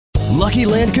Lucky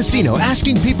Land Casino,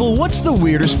 asking people, what's the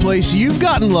weirdest place you've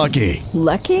gotten lucky?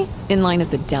 Lucky? In line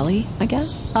at the deli, I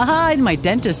guess? Aha, in my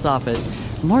dentist's office.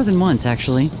 More than once,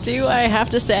 actually. Do I have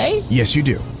to say? Yes, you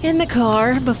do. In the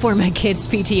car before my kids'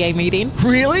 PTA meeting.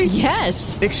 Really?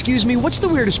 Yes. Excuse me, what's the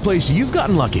weirdest place you've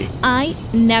gotten lucky? I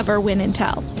never win and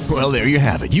tell. Well, there you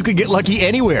have it. You can get lucky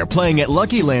anywhere, playing at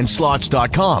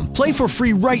LuckyLandSlots.com. Play for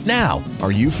free right now.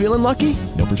 Are you feeling lucky?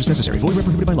 No purchase necessary. Void where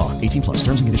prohibited by law. 18 plus.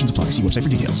 Terms and conditions apply. See website for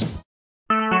details.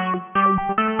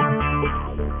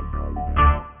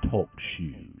 Talk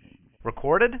shoes.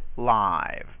 Recorded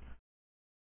live.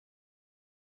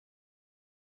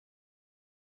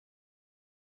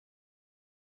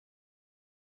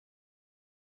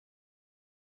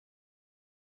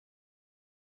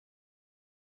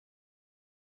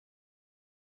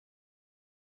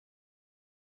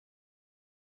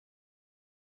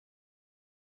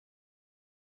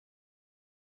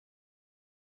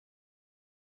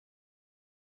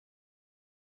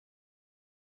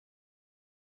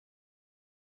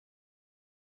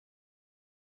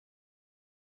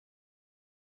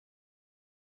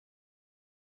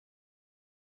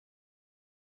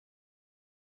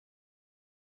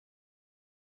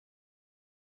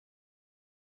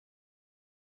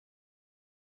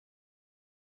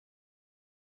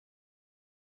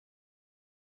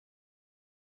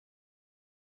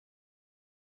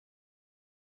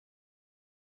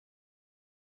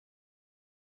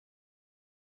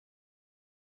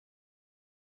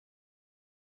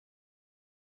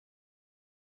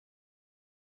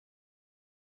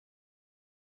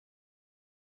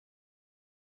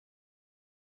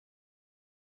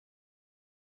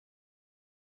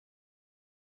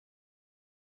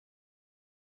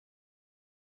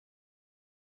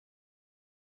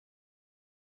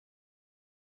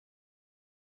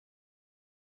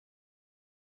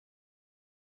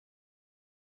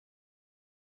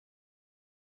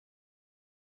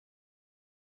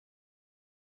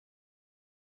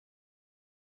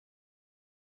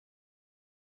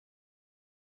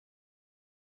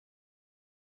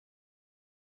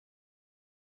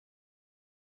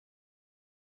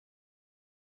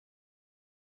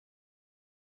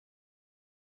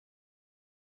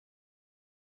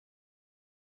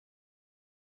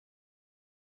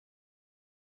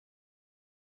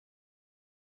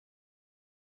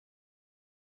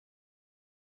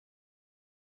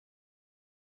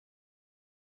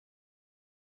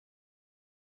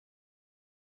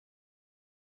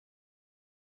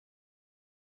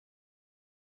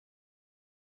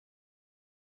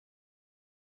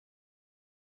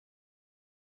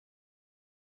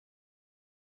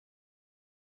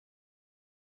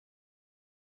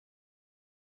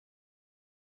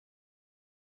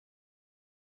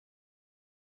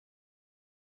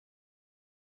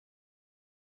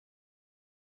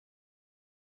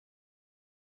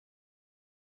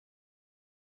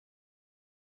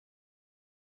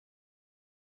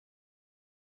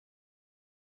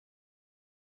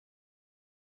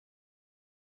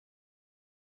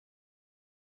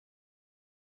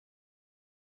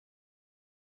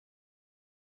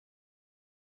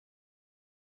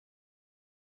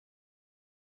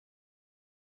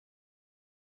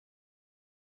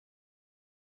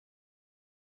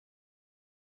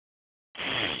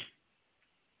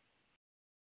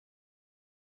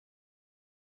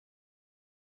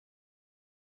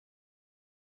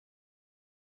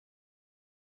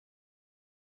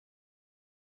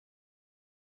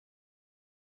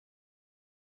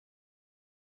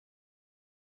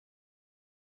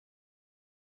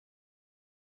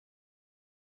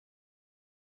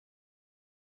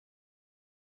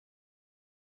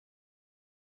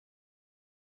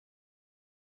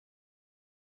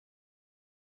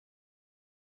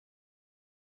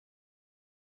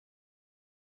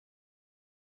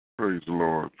 Praise the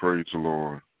Lord. Praise the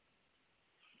Lord.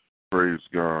 Praise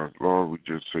God. Lord, we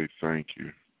just say thank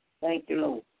you. Thank you,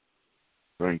 Lord.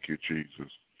 Thank you,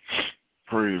 Jesus.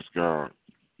 Praise God.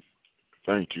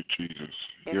 Thank you, Jesus.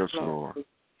 Yes, Lord.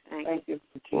 Thank you.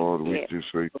 Lord, we just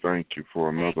say thank you for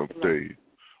another day.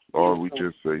 Lord, we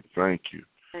just say thank you.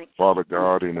 Father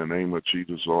God, in the name of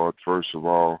Jesus, Lord, first of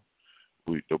all,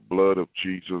 the blood of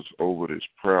Jesus over this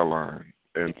prayer line.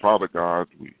 And Father God,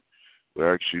 we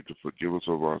ask you to forgive us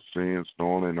of our sins,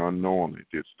 known and unknowingly,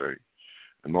 this day.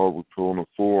 And Lord, we put on the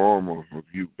full armor of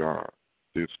you, God,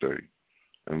 this day.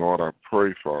 And Lord, I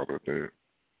pray, Father, that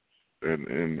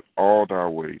in all thy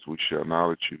ways we shall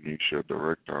acknowledge you and you shall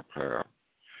direct our path.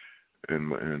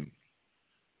 And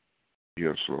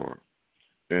yes, Lord.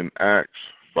 In Acts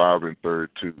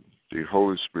 5:32, the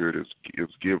Holy Spirit is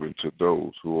given to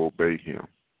those who obey him.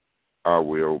 I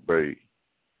will obey.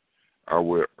 I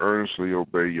will earnestly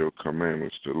obey your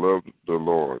commandments to love the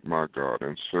Lord my God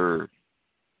and serve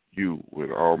you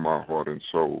with all my heart and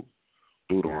soul.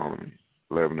 Deuteronomy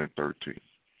 11 and 13.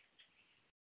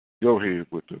 Go ahead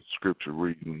with the scripture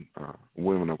reading,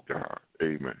 women of God.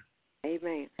 Amen.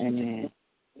 Amen. Amen.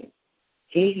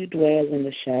 He who dwells in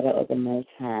the shadow of the Most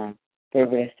High will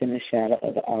rest in the shadow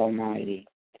of the Almighty.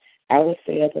 I will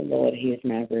say of the Lord, He is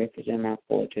my refuge and my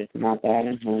fortress, my God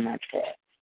in whom I trust.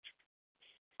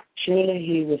 Surely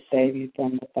He will save you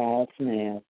from the foul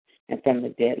snare and from the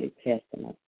deadly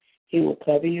pestilence. He will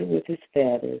cover you with His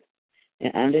feathers,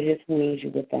 and under His wings you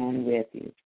will find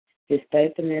refuge. His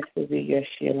faithfulness will be your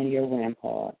shield and your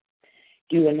rampart.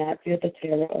 You will not fear the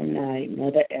terror of night,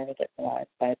 nor the arrow that flies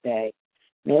by day,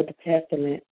 nor the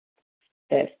pestilence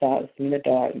that stalks in the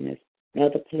darkness, nor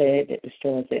the plague that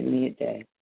destroys at midday.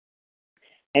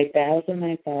 1,000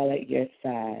 may fall at your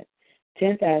side,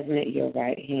 10,000 at your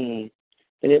right hand,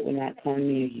 but it will not come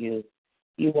near you.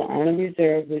 You will only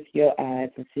observe with your eyes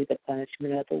and see the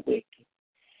punishment of the wicked.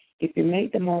 If you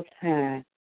make the Most High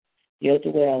your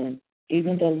dwelling,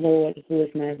 even the Lord who is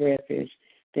my refuge,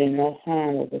 then no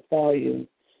harm will befall you,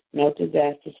 no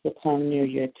disasters will come near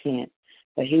your tent,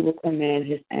 but He will command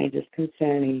His angels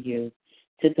concerning you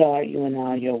to guard you in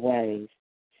all your ways.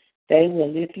 They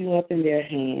will lift you up in their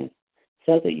hands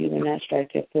so that you will not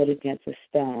strike your foot against a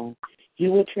stone.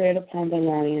 You will tread upon the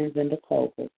lions and the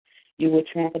cobras. You will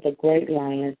trample the great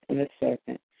lions and the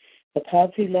serpent.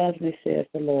 Because He loves me, says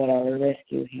the Lord, I will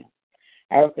rescue him.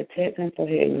 I will protect him, for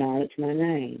he acknowledged my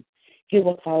name. He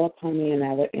will call upon me, and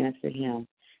I will answer him.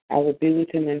 I will be with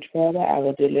him in trouble. I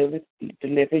will deliver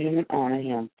him and honor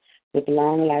him. With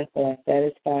long life will I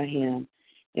satisfy him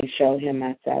and show him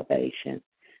my salvation.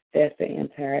 That's the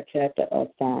entire chapter of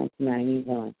Psalms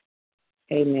 91.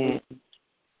 Amen.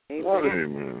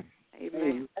 Amen.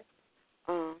 Amen.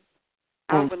 I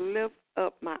will lift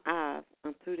up my eyes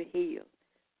unto the hills,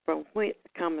 from whence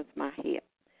cometh my help.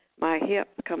 My help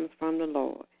comes from the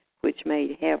Lord, which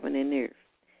made heaven and earth.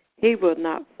 He will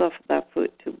not suffer thy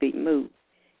foot to be moved.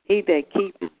 He that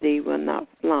keepeth thee will not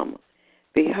slumber.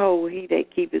 Behold, he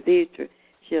that keepeth Israel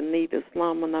shall neither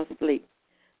slumber nor sleep.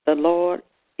 The Lord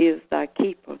is thy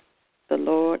keeper. The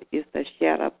Lord is the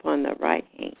shadow upon the right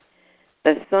hand.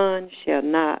 The sun shall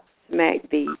not smack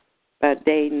thee by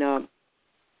day, nor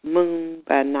moon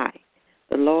by night.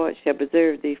 The Lord shall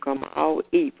preserve thee from all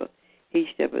evil. He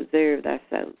shall preserve thy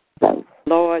soul. The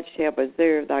Lord shall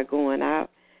preserve thy going out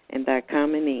and thy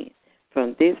coming in,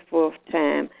 from this forth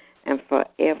time and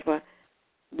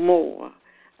forevermore.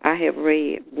 I have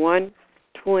read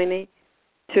 1:22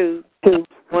 to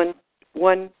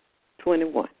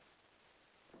 1:21.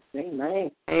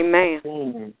 Amen. Amen.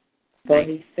 Amen. For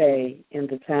He say, in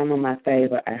the time of my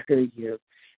favor I heard you,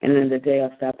 and in the day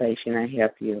of salvation I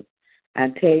help you. I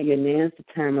tell you, now is the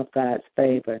time of God's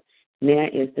favor. Now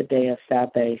is the day of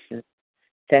salvation.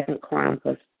 2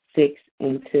 Chronicles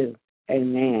 6:2.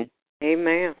 Amen.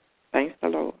 Amen. Thanks the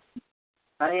Lord.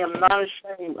 I am not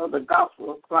ashamed of the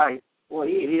gospel of Christ, for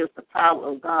it is the power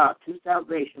of God to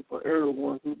salvation for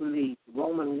everyone who believes.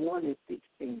 Romans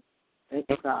 1:16. Thank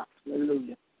you, God.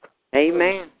 Hallelujah.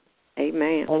 Amen.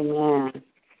 Amen. Amen.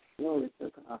 Glory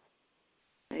to God.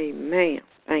 Amen.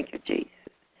 Thank you, Jesus.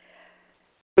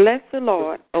 Bless the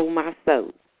Lord, O my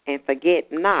soul, and forget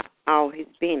not all his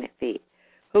benefits,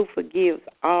 who forgives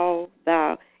all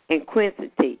thy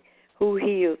iniquity, who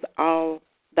heals all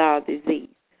thy disease,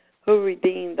 who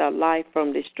redeemed thy life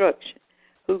from destruction,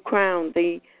 who crowned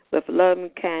thee with loving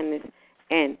kindness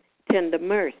and tender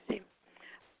mercy,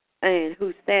 and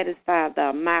who satisfied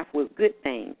thy mouth with good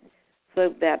things, so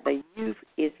that the youth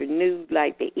is renewed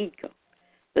like the eagle.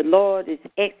 The Lord is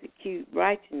execute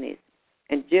righteousness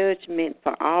and judgment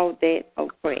for all that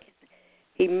oppress.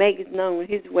 He maketh known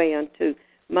his way unto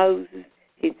Moses,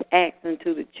 his acts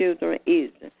unto the children of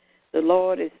Israel. The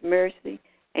Lord is mercy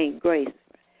and graceful,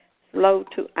 slow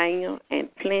to anger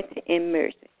and plenty in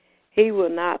mercy. He will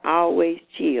not always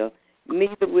chill,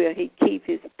 neither will he keep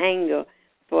his anger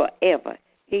forever.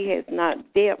 He has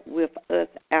not dealt with us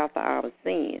after our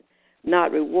sins,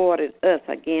 not rewarded us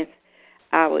against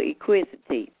our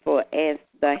iniquity. For as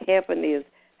the heaven is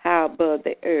high above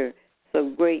the earth, so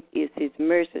great is his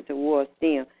mercy towards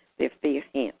them that fear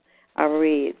him. I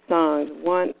read Psalms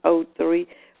 103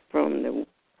 from the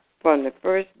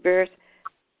first verse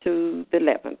to the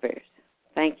 11th verse.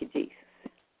 Thank you, Jesus.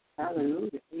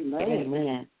 Hallelujah. Amen.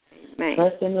 Amen. Amen.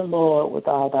 Trust in the Lord with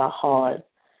all thy heart.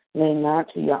 Lean not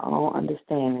to your own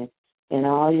understanding. In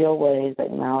all your ways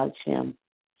acknowledge him,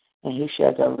 and he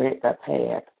shall direct thy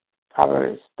path.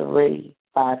 Proverbs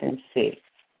 3:5-6.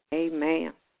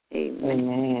 Amen. Amen.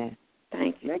 Amen.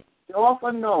 Thank you. Make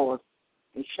joyful noise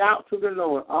and shout to the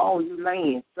Lord, all you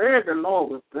lands. Serve the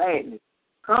Lord with gladness.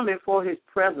 Come before his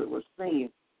presence with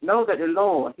singing. Know that the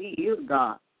Lord, he is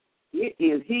God. It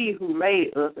is he who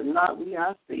made us and not we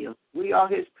ourselves. We are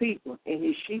his people and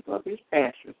his sheep of his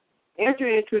pastures. Enter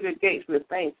into the gates with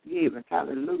thanksgiving,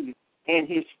 hallelujah, and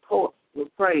his courts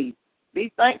with praise.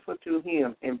 Be thankful to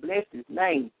him and bless his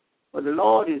name. For the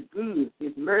Lord is good,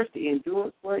 his mercy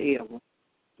endures forever,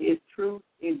 his truth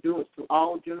endures to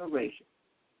all generations.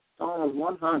 Psalm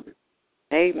 100.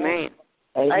 Amen.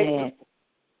 Amen.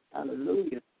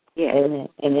 Hallelujah. Yes. Amen.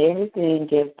 And everything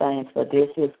give thanks, for this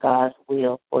is God's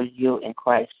will for you in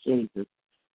Christ Jesus.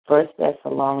 1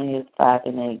 Thessalonians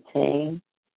 5:18.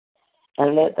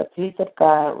 And let the peace of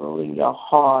God rule in your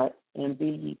heart, and be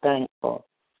ye thankful.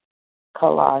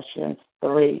 Colossians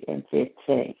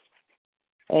 3:15.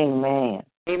 Amen.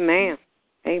 Amen.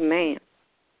 Amen.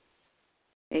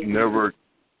 Amen.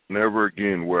 Never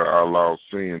again will I allow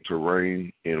sin to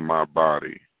reign in my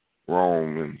body.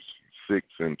 Romans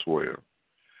 6:12.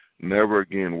 Never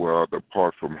again will I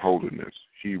depart from holiness.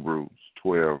 Hebrews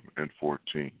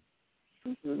 12:14.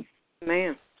 Mm-hmm.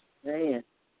 Amen. Man.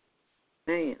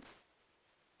 Amen.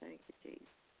 Thank you, Jesus.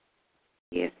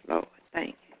 Yes, Lord.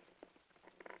 Thank you.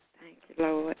 Thank you,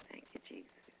 Lord. Thank you, Jesus.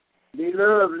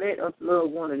 Beloved, let us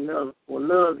love one another, for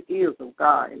love is of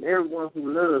God, and everyone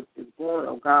who loves is born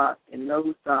of God and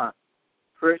knows God.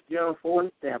 1 John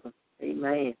 4:7.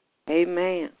 Amen.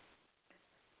 Amen.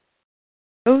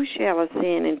 Who shall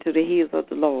ascend into the hills of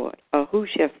the Lord, or who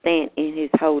shall stand in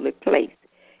his holy place?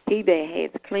 He that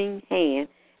has a clean hand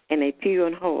and a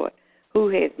pure heart, who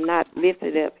has not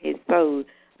lifted up his soul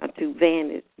unto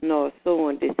vanity, nor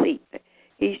sworn deceit.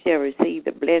 He shall receive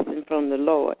the blessing from the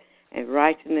Lord, and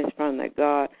righteousness from the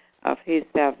God of his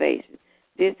salvation.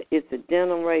 This is the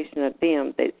generation of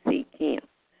them that seek him,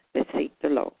 that seek the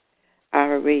Lord. I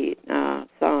read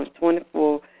Psalms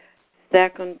 24,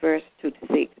 2nd verse to the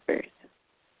 6th verse.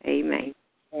 Amen.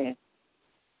 Amen.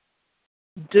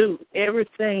 Do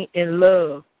everything in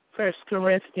love. 1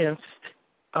 Corinthians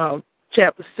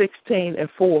chapter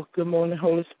 16:4. Good morning,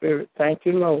 Holy Spirit. Thank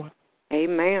you, Lord.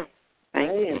 Amen.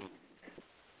 Thank you.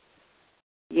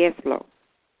 Yes, Lord.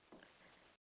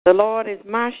 The Lord is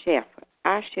my shepherd.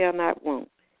 I shall not want.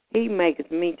 He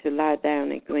maketh me to lie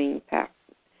down in green pastures.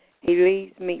 He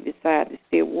leads me beside the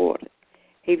still waters.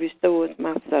 He restores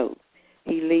my soul.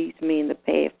 He leads me in the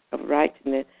path of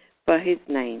righteousness for his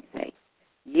name's sake.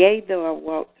 Yea, though I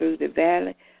walk through the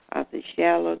valley of the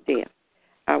shadow of death,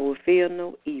 I will fear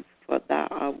no evil, for thou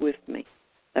art with me.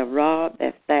 The rod,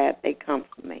 that staff, they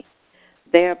comfort me.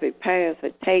 Thou preparest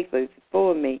a table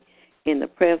before me in the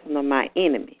presence of my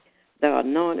enemy. Thou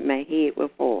anointed my head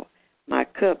with oil. My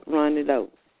cup runneth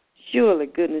over. Surely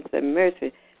goodness and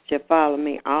mercy shall follow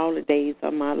me all the days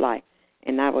of my life,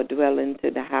 and I will dwell into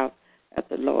the house of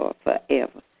the Lord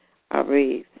forever. I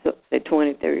read the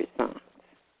 23rd Psalm.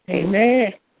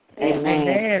 Amen. Amen.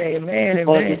 Amen.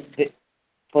 Amen.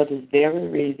 For this very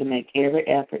reason, make every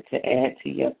effort to add to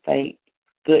your faith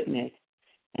goodness,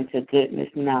 and to goodness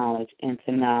knowledge, and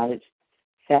to knowledge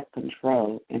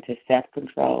self-control, and to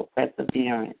self-control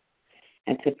perseverance,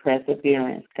 and to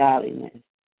perseverance godliness,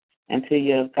 and to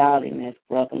your godliness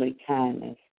brotherly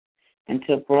kindness, and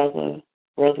to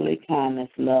brotherly kindness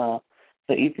love.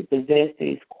 So if you possess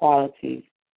these qualities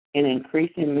in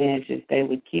increasing measures, they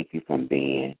would keep you from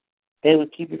being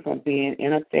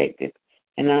ineffective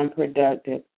and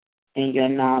unproductive in your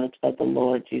knowledge of the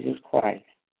Lord Jesus Christ.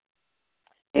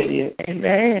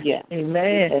 Amen. Yeah.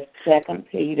 Amen. That's 2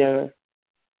 Peter,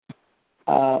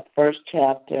 first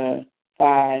chapter,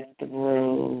 5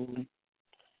 through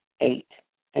 8.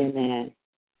 Amen.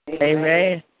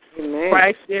 Amen. Amen.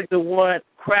 Christ is the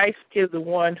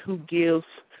one who gives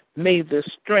me the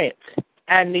strength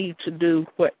I need to do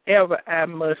whatever I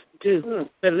must do.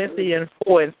 Philippians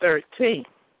 4:13.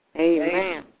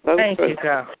 Amen. Thank you,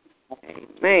 God.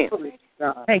 Amen.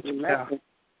 Thank you, God.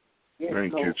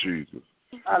 Thank you, Jesus.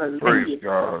 Hallelujah. Praise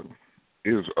God.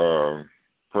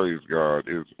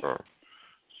 Is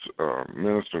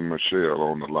Minister Michelle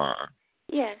on the line?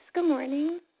 Yes, good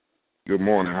morning. Good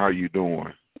morning. How you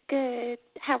doing? Good.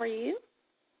 How are you?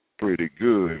 Pretty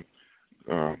good.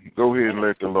 Go ahead and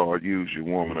let the Lord use you,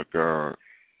 woman of God.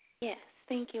 Yes,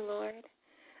 thank you, Lord.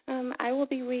 I will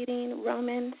be reading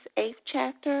Romans 8th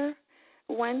chapter,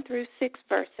 1 through 6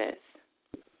 verses.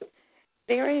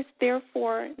 There is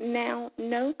therefore now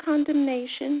no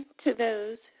condemnation to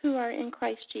those who are in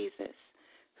Christ Jesus,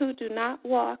 who do not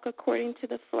walk according to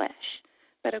the flesh,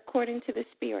 but according to the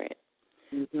Spirit.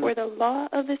 Mm-hmm. For the law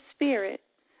of the Spirit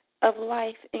of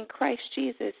life in Christ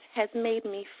Jesus has made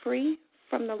me free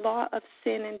from the law of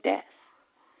sin and death.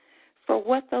 for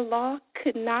what the law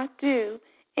could not do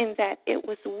in that it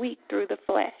was weak through the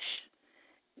flesh,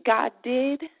 God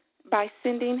did by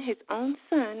sending his own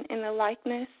Son in the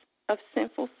likeness of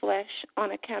sinful flesh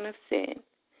on account of sin.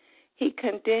 He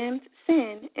condemned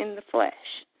sin in the flesh,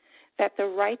 that the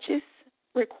righteous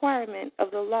requirement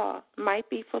of the law might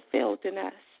be fulfilled in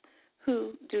us,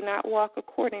 who do not walk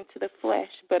according to the flesh,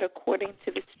 but according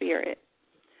to the Spirit.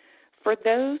 For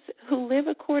those who live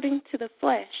according to the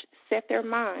flesh set their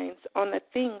minds on the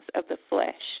things of the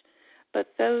flesh, but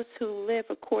those who live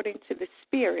according to the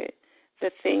Spirit,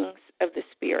 the things of the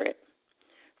Spirit.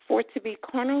 For to be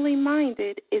carnally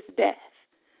minded is death,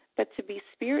 but to be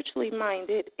spiritually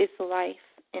minded is life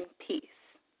and peace.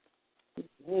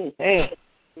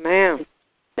 Amen.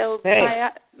 So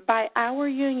by our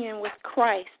union with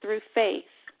Christ through faith,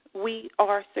 we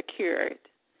are secured.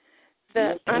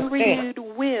 The unrenewed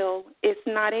will is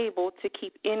not able to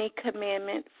keep any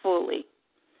commandment fully.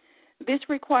 This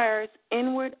requires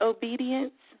inward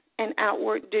obedience and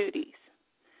outward duties.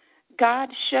 God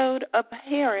showed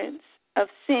abhorrence of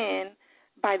sin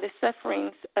by the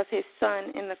sufferings of his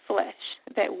Son in the flesh,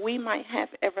 that we might have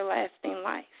everlasting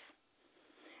life.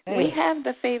 We have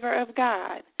the favor of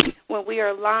God when we are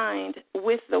aligned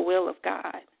with the will of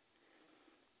God.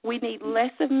 We need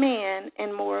less of man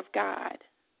and more of God.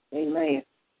 Amen.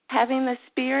 Having the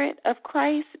Spirit of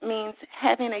Christ means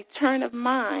having a turn of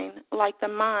mind like the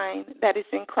mind that is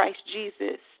in Christ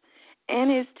Jesus,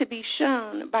 and is to be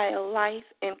shown by a life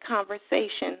and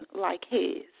conversation like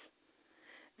his.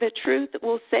 The truth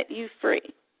will set you free.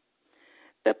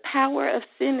 The power of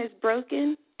sin is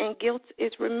broken and guilt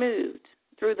is removed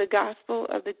through the gospel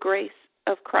of the grace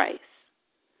of Christ.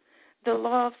 The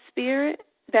law of Spirit,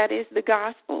 that is the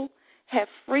gospel, have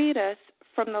freed us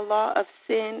from the law of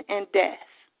sin and death.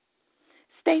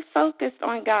 Stay focused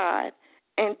on God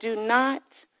and do not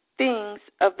things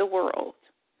of the world.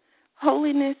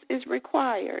 Holiness is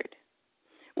required.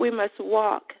 We must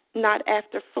walk not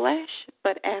after flesh,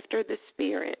 but after the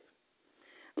Spirit.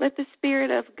 Let the Spirit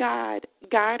of God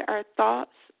guide our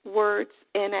thoughts, words,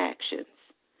 and actions.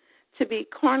 To be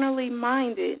carnally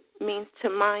minded means to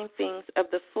mind things of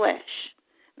the flesh,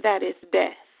 that is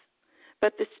death.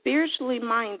 But the spiritually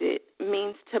minded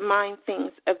means to mind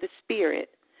things of the Spirit,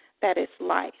 that is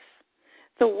life.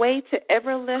 The way to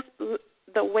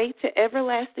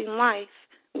everlasting life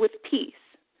with peace,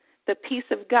 the peace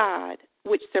of God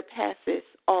which surpasses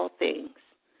all things.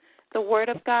 The word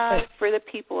of God for the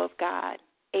people of God.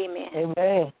 Amen.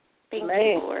 Amen. Thank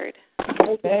you, Lord.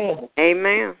 Amen.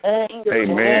 Amen.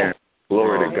 Amen.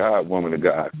 Glory to God, woman of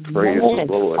God. Praise the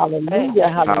Lord. Hallelujah.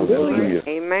 Hallelujah.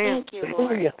 Amen. Thank you,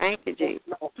 Lord. Thank you, Jesus.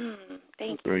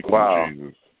 Thank you. Thank Wow. you,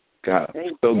 Jesus. God,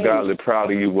 so godly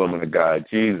proud of you, woman of God.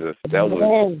 Jesus, that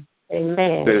was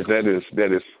Amen.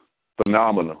 that is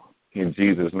phenomenal in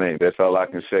Jesus' name. That's all I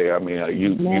can say. I mean,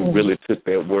 you really took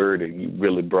that word and you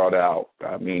really brought out.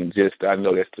 I mean, I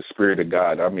know that's the Spirit of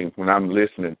God. I mean, when I was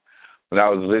listening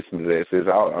to this,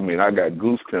 I got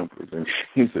goose pimples in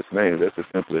Jesus' name. That's the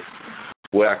simplest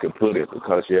way I could put it,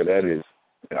 because that is.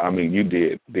 I mean, you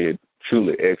did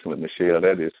truly excellent, Michelle.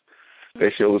 That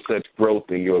shows such growth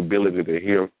in your ability to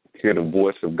hear the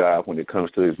voice of God when it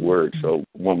comes to his word. So,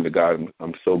 woman of God,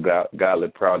 I'm so godly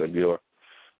proud of your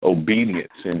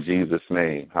obedience in Jesus'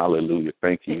 name. Hallelujah.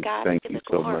 Thank you. Thank you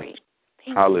so much.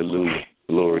 Hallelujah.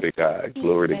 Glory to God.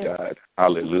 Glory to God.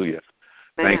 Hallelujah.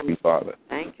 Thank you, Father.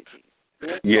 Thank you,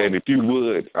 Jesus. Yeah, and if you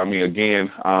would, I mean, again,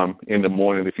 in the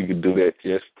morning, if you could do that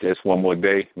just one more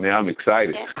day. Now, I'm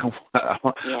excited. I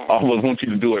almost want you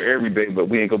to do it every day, but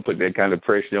we ain't going to put that kind of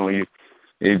pressure on you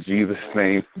in Jesus'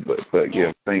 name. But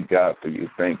thank God for you.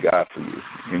 Thank God for you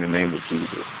in the name of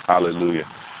Jesus. Hallelujah.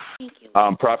 Thank you.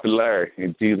 Prophet Larry,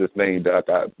 in Jesus' name, Doc,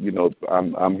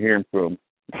 I'm hearing from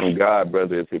God,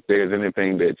 brother, if there's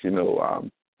anything that,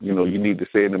 you need to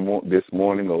say this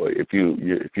morning, or if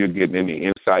you're getting any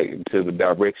insight into the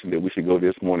direction that we should go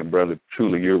this morning, brother,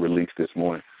 truly you're released this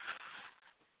morning.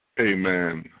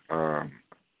 Amen.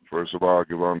 First of all, I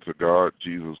give honor to God,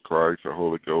 Jesus Christ, the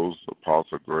Holy Ghost,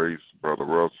 Apostle Grace, Brother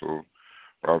Russell,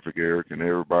 Prophet Eric, and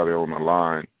everybody on the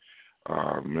line,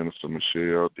 Minister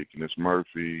Michelle, Deaconess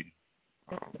Murphy,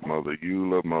 Mother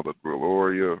Eula, Mother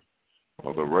Gloria,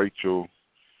 Mother Rachel,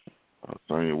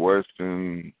 Sonia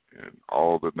Weston, and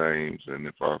all the names. And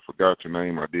if I forgot your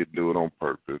name, I did do it on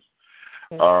purpose.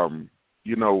 When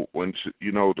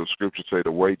the scriptures say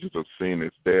the wages of sin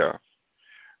is death.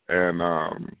 And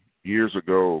years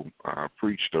ago, I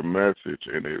preached a message,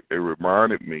 and it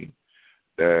reminded me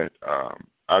that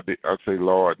I say,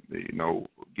 Lord,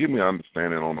 give me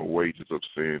understanding on the wages of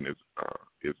sin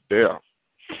is death.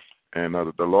 And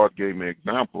the Lord gave me an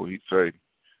example. He said,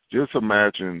 just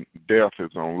imagine death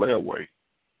is on layaway.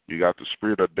 You got the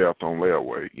spirit of death on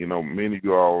layaway. You know, many of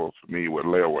you all are familiar with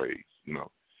layaways. You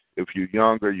know, if you're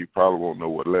younger, you probably won't know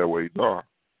what layaways are.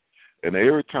 And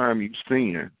every time you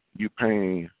sin, you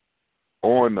paying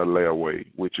on the layaway,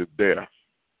 which is death.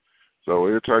 So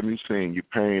every time you sin, you're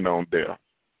paying on death.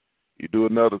 You do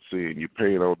another sin, you're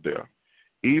paying on death.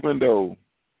 Even though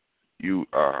you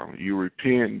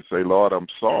repent and say, Lord, I'm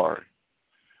sorry.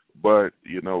 But,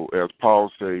 you know, as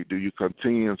Paul say, do you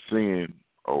continue in sin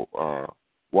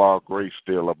while grace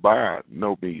still abide?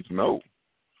 No means no.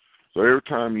 So every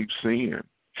time you sin,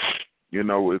 you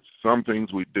know, it's some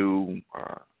things we do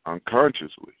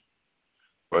unconsciously,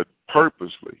 but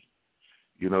purposely.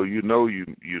 You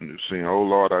saying, oh,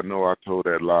 Lord, I know I told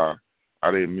that lie.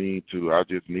 I didn't mean to. I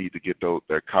just need to get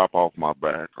that cop off my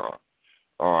back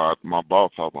or my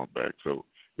boss off my back. So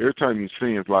every time you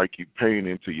sin, it's like you're paying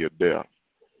into your death.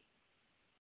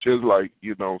 Just like,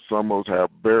 you know, some of us have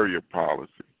burial policy,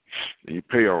 and you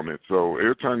pay on it. So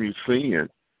every time you sin,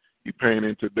 you're paying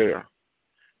into death.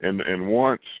 And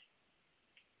once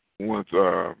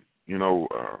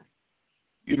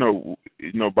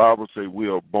Bible say we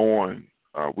are born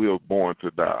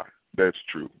to die. That's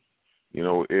true. You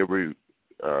know, every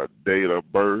date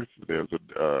of birth, there's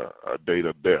a date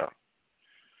of death.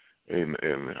 And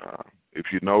if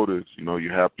you notice, you know,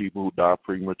 you have people who die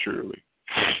prematurely.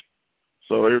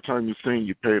 So every time you sin,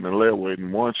 you're paying a layaway,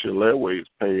 and once your layaway is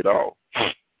paid off,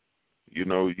 you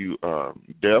know,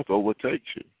 death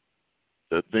overtakes you.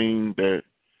 The thing that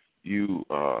you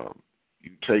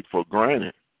take for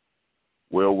granted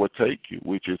will overtake you,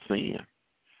 which is sin.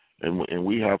 And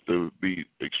we have to be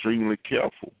extremely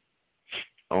careful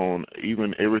on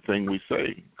even everything we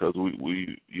say, because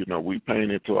we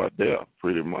paint into our death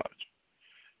pretty much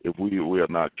if we are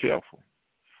not careful.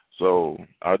 So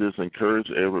I just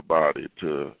encourage everybody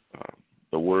to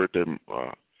the word that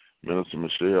Minister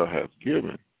Michelle has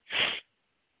given,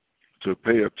 to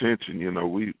pay attention. You know,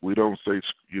 we don't say,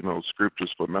 you know,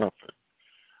 scriptures for nothing.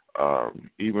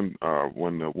 Even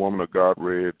when the woman of God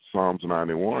read Psalms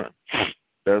 91,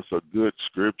 that's a good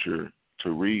scripture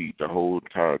to read the whole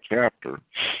entire chapter,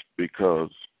 because,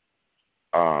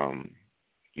 when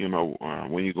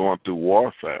you're going through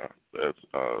warfare, that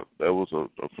was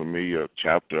a familiar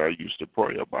chapter I used to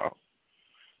pray about.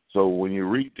 So when you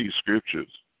read these scriptures,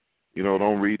 you know,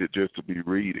 don't read it just to be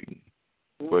reading,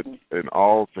 but in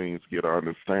all things get an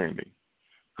understanding,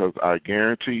 because I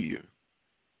guarantee you,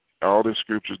 all the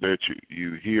scriptures that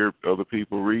you hear other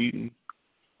people reading,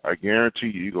 I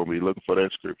guarantee you're going to be looking for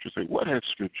that scripture. Say, what that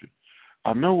scripture?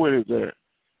 I know where it's at.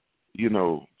 You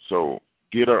know, so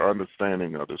get an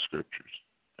understanding of the scriptures.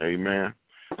 Amen.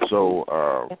 So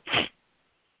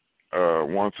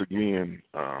once again,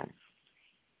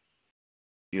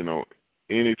 you know,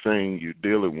 anything you're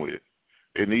dealing with,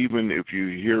 and even if you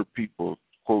hear people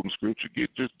quoting scripture,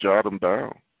 just jot them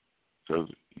down, because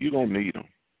you don't need them.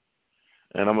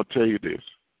 And I'm going to tell you this,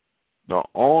 the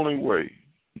only way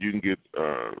you can get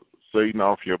Satan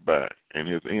off your back and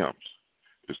his imps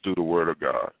is through the word of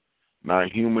God,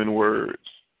 not human words.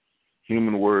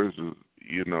 Human words is,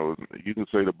 you know, you can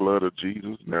say the blood of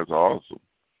Jesus, and that's awesome,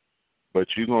 but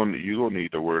you're gonna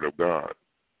need the word of God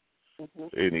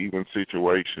in even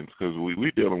situations, because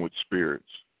we dealing with spirits.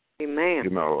 Amen.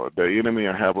 You know, the enemy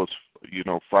will have us, you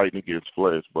know, fighting against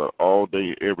flesh, but all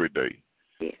day, every day,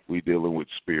 we dealing with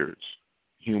spirits,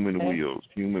 human wills,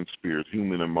 human spirits,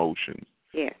 human emotions,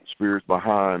 spirits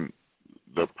behind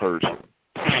the person.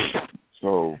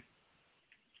 So,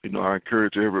 you know, I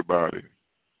encourage everybody,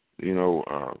 you know,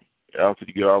 after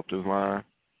you get off this line,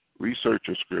 research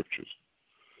your scriptures.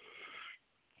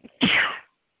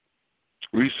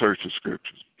 Research the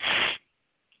scriptures.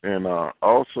 And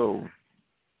also,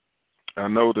 I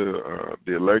know the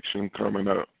election coming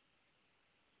up,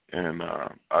 and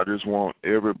I just want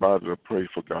everybody to pray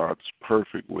for God's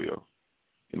perfect will.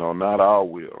 You know, not our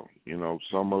will. You know,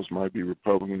 some of us might be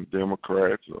Republicans,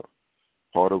 Democrats, or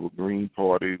part of a Green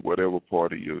Party, whatever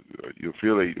party you're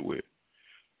affiliated with.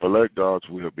 But let God's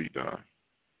will be done.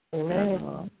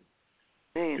 Amen.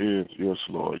 Yes,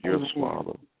 Lord. Yes,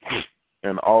 Father.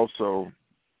 And also,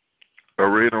 I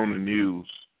read on the news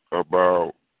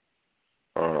about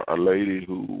a lady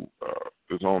who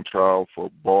is on trial for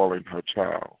boiling her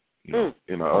child, you know,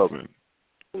 in an oven.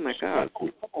 Oh, my God.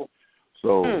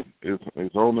 So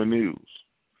it's on the news.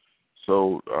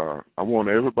 So I want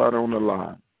everybody on the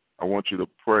line, I want you to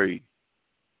pray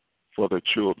for the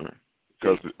children.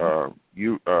 Because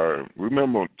you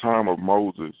remember the time of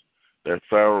Moses, that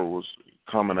Pharaoh was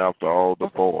coming after all the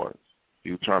boys.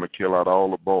 He was trying to kill out all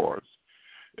the boys.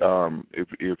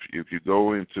 if you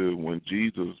go into when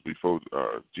before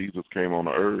Jesus came on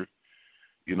the earth,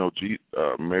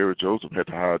 Mary and Joseph had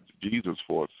to hide Jesus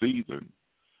for a season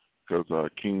because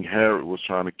King Herod was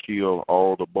trying to kill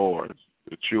all the boys,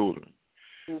 the children.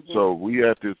 Mm-hmm. So we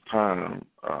at this time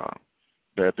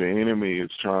that the enemy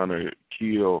is trying to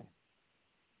kill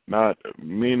not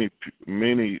many.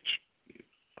 The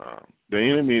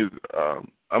enemy is.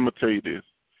 I'm gonna tell you this: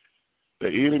 the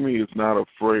enemy is not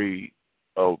afraid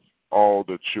of all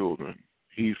the children.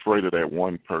 He's afraid of that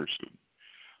one person.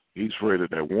 He's afraid of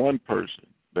that one person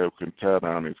that can tear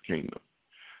down his kingdom.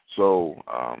 So,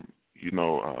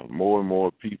 more and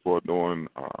more people are doing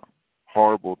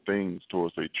horrible things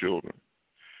towards their children.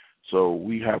 So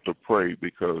we have to pray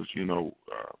because,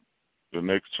 the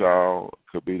next child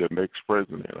could be the next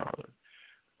president,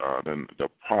 the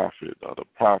prophet, or the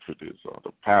prophetess, or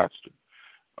the pastor,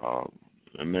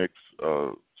 the next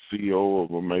CEO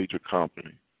of a major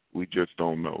company. We just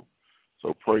don't know.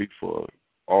 So pray for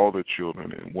all the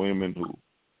children and women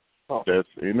that's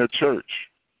in the church,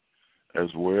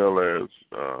 as well as,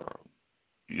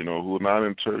 who are not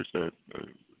in church that,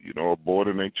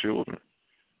 aborting their children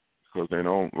because they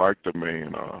don't like the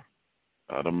man.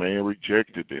 The man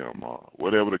rejected them,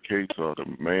 whatever the case, the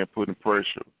man putting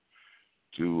pressure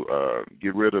to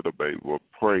get rid of the baby. Well,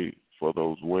 pray for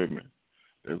those women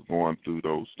that's going through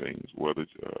those things. Whether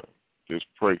just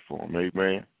pray for them.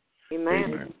 Amen.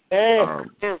 Amen.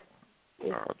 Turn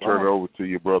it over to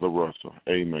your brother Russell.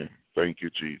 Amen. Thank you,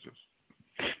 Jesus.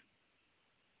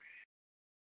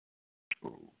 Oh,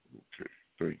 okay.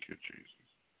 Thank you, Jesus.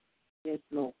 Yes,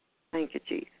 Lord. Thank you,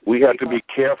 Jesus. We have to be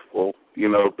careful,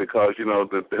 because,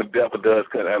 the devil does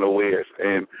cut unawares.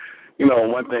 And,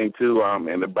 one thing, too,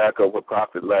 in the back of what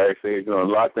Prophet Larry said, a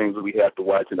lot of things we have to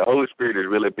watch. And the Holy Spirit has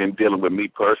really been dealing with me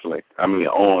personally.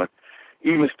 On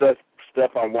even stuff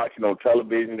I'm watching on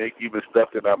television, even stuff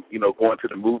that I'm, going to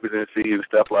the movies and see and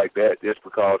stuff like that, just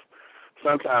because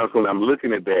sometimes when I'm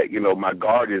looking at that, my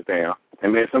guard is down.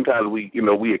 And then sometimes we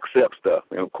accept stuff.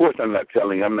 And, of course, I'm not,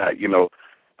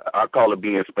 I call it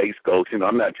being space ghost.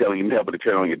 I'm not telling you never to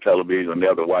turn on your television or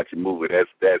never to watch a movie. That's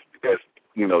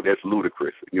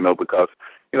ludicrous, because,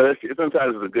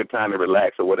 sometimes it's a good time to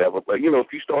relax or whatever. But,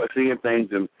 if you start seeing things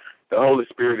and the Holy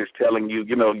Spirit is telling you,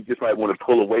 you just might want to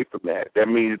pull away from that. That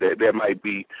means that there might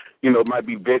be, might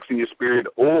be vexing your spirit,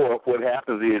 or what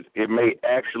happens is it may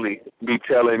actually be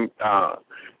telling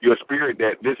your spirit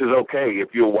that this is okay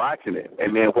if you're watching it.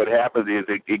 And then what happens is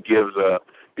it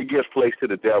gives place to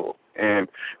the devil. And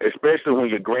especially when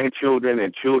your grandchildren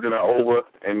and children are over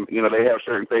and, they have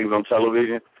certain things on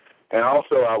television. And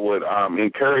also I would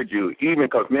encourage you, even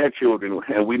because their children,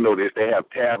 and we know this, they have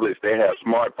tablets, they have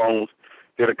smartphones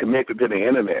that are connected to the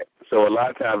Internet. So a lot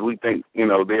of times we think,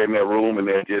 they're in their room and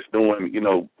they're just doing,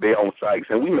 their own sites.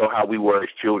 And we know how we were as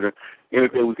children.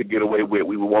 Anything we could get away with,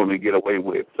 we were wanting to get away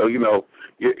with. So,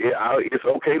 it's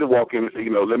okay to walk in and say,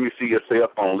 let me see your cell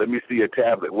phone. Let me see your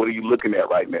tablet. What are you looking at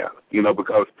right now?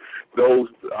 Because those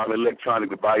electronic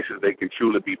devices, they can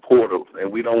truly be portals.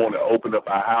 And we don't want to open up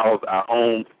our house, our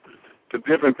homes, to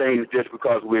different things just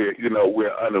because we're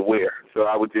unaware. So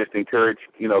I would just encourage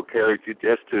you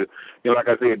just to, like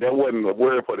I said, that wasn't a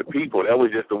word for the people. That was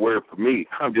just a word for me.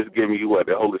 I'm just giving you what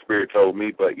the Holy Spirit told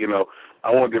me. But, I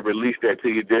wanted to release that to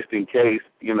you just in case,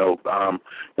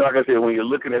 like I said, when you're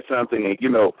looking at something and,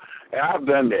 and I've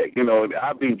done that,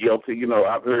 I've been guilty,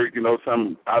 I've heard,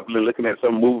 I've been looking at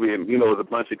some movie and, there's a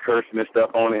bunch of cursing and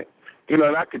stuff on it.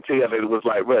 And I could tell that it was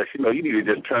like, Rush, you need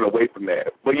to just turn away from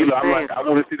that. But, I'm like, I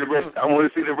want to see the rest. I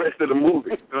want to see the rest of the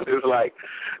movie. It's like,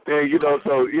 then,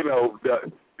 so,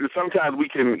 sometimes we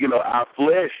can, our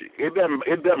flesh, it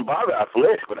doesn't bother our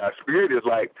flesh, but our spirit is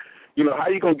like, how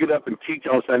you going to get up and teach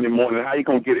on Sunday morning? How you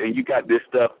going to get it? And you got this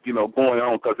stuff, going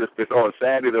on because it's on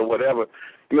Saturday or whatever.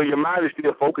 Your mind is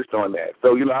still focused on that.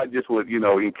 So, I just would,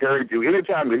 encourage you.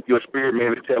 Anytime that your spirit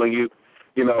man is telling you,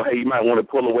 hey, you might want to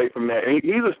pull away from that. And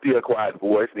he's a still quiet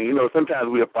voice. And, sometimes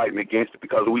we are fighting against it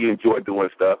because we enjoy doing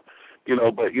stuff,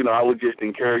 But, I would just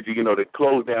encourage you, to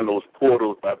close down those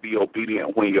portals by being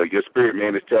obedient when your spirit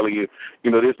man is telling you,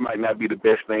 this might not be the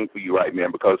best thing for you right now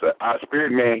because our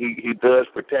spirit man, he does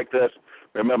protect us.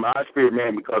 Remember, our spirit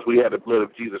man, because we have the blood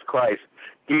of Jesus Christ,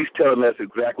 he's telling us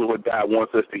exactly what God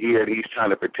wants us to hear, and he's trying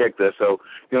to protect us. So,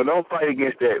 don't fight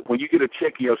against that. When you get a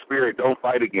check in your spirit, don't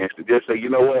fight against it. Just say, you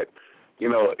know what?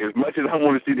 As much as I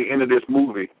want to see the end of this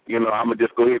movie, I'm going to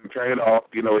just go ahead and turn it off.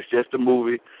 It's just a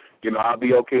movie. I'll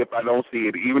be okay if I don't see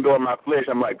it. Even though in my flesh,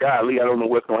 I'm like, golly, I don't know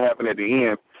what's going to happen at the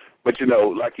end. But,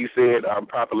 like you said,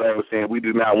 Prophet Larry was saying, we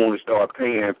do not want to start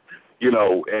paying,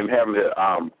 and having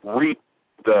to reap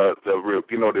the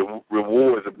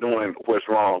rewards of doing what's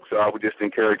wrong. So I would just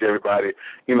encourage everybody,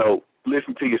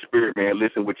 listen to your spirit, man.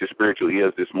 Listen with your spiritual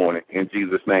ears this morning in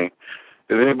Jesus' name.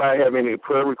 Does anybody have any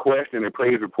prayer requests and any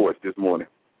praise reports this morning?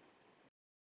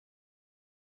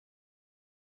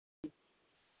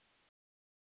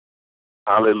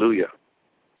 Hallelujah.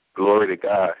 Glory to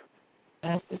God.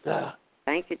 Thank you, God.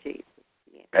 Thank you, Jesus.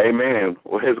 Amen.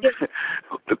 Well,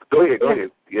 go ahead.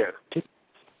 Yeah.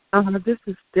 This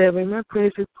is Debbie. My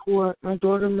praise report, my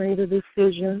daughter made a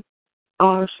decision.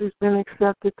 She's been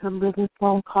accepted to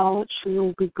Livingstone College. She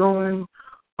will be going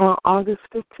on August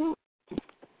 15th.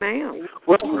 Ma'am.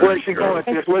 Where's she going,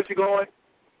 sis? Where's she going?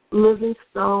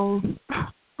 Livingstone.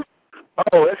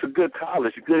 Oh, that's a good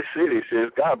college, a good city, sis.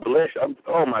 God bless you.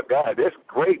 Oh, my God, that's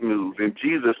great news in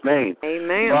Jesus' name.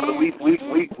 Amen. Father,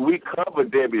 we cover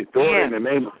Debbie's daughter in the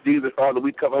name of Jesus. Father,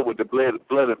 we cover her with the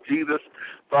blood of Jesus.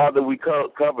 Father, we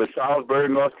cover Salisbury,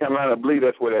 North Carolina. I believe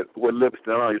that's where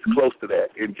Livingstone is, close to that,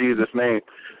 in Jesus' name.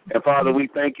 And, Father, we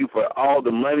thank you for all the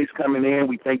monies coming in.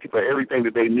 We thank you for everything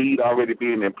that they need already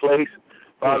being in place.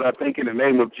 Father, I think in the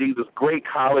name of Jesus, great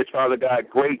college, Father God,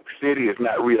 great city. It's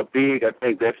not real big. I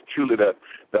think that's truly the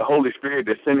Holy Spirit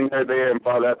that's sending her there. And,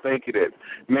 Father, I thank you that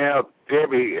now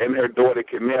Debbie and her daughter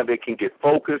they can get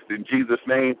focused in Jesus'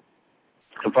 name.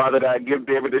 And, Father, that I give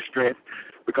Debbie the strength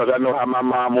because I know how my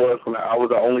mom was when I was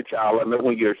the only child. I know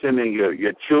when you're sending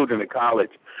your children to college,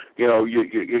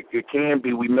 it can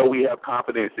be, we know we have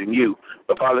confidence in you.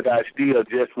 But, Father God, still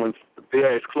just when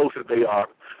they're as close as they are,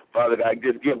 Father God,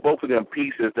 just give both of them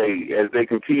peace as they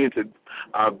continue to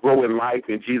grow in life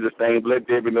in Jesus' name. Let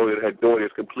Debbie know that her daughter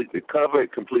is completely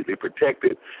covered, completely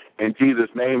protected in Jesus'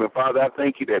 name. And, Father, I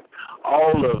thank you that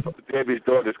all of Debbie's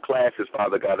daughter's classes,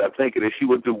 Father God, I thank you that she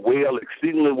will do well,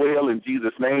 exceedingly well in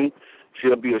Jesus' name.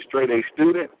 She'll be a straight-A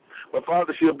student. But,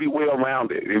 Father, she'll be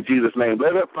well-rounded in Jesus' name.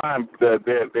 Let her find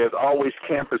there's always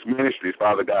campus ministries,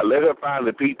 Father God. Let her find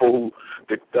the people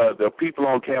the people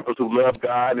on campus who love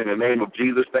God in the name of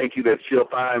Jesus. Thank you that she'll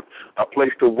find a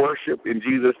place to worship in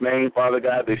Jesus' name, Father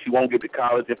God, that she won't get to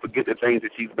college and forget the things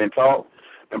that she's been taught.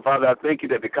 And, Father, I thank you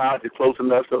that the college is close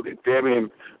enough so that Debbie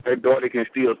and her daughter can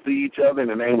still see each other in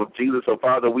the name of Jesus. So,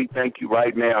 Father, we thank you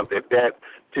right now that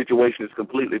situation is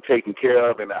completely taken care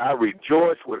of. And I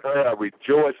rejoice with her. I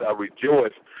rejoice,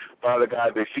 Father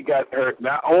God, that she got her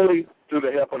not only through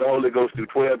the help of the Holy Ghost through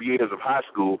 12 years of high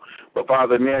school, but,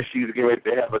 Father, now she's getting ready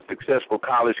to have a successful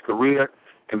college career.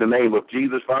 In the name of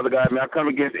Jesus, Father God, now come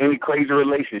against any crazy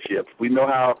relationships. We know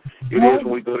how it is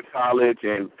when we go to college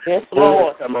and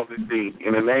come up the scene.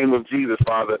 In the name of Jesus,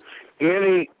 Father,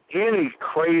 any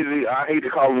crazy, I hate to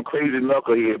call them crazy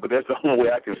knucklehead, but that's the only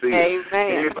way I can see it.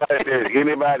 Amen.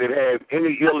 Anybody that has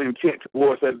any ill intent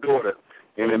towards that daughter,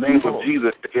 in the name of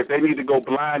Jesus, if they need to go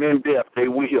blind and deaf, they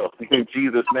will. In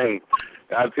Jesus' name.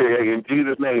 I tell you, in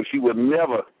Jesus' name, she will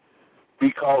never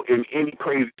be caught in any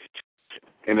crazy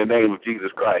in the name of Jesus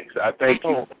Christ. I thank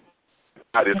you.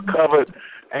 God is covered.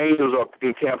 Angels are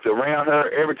encamped around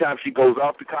her. Every time she goes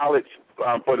off to college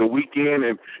for the weekend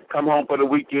and come home for the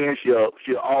weekend, she'll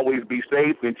always be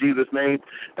safe in Jesus' name.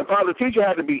 And, Father, teach her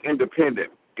how to be independent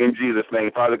in Jesus'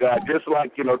 name, Father God. Just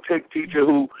like, teach her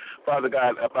who, Father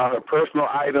God, about her personal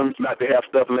items, not to have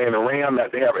stuff laying around,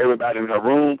 not to have everybody in her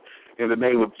room. In the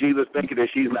name of Jesus, thank you that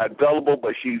she's not gullible,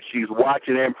 but she's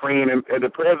watching and praying, and the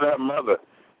prayers of her mother,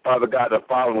 Father God, are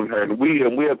following her, and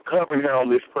we're covering her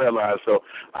on this prayer line. So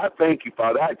I thank you,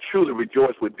 Father. I truly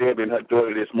rejoice with Debbie and her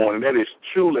daughter this morning. That is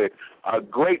truly a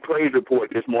great praise report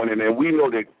this morning, and we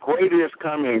know that greater is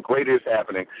coming and greater is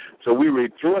happening. So we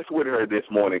rejoice with her this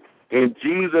morning. In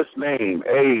Jesus' name,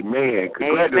 amen.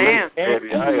 Congratulations,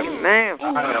 Debbie. I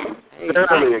am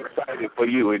thoroughly excited for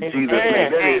you in Jesus'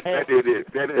 name.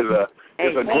 That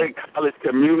is a great college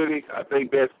community. I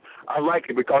think I like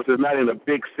it because it's not in a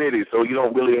big city, so you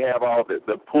don't really have all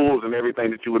the pools and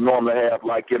everything that you would normally have,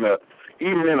 like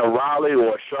even in a Raleigh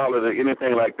or a Charlotte or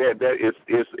anything like that. That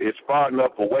is far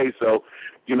enough away, so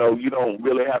you don't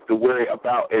really have to worry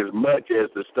about as much as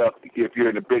the stuff if you're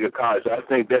in a bigger college. So I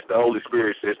think that's the Holy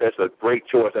Spirit says that's a great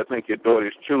choice. I think your daughter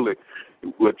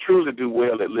will truly do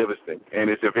well at Livingston. And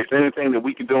if it's anything that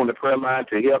we can do on the prayer line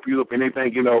to help you, if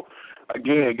anything,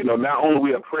 again, not only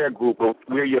we're a prayer group, but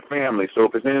we're your family. So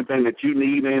if there's anything that you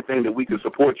need, anything that we can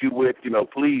support you with,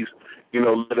 please,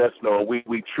 let us know.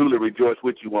 We truly rejoice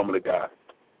with you, woman of God.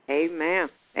 Amen.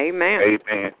 Hallelujah.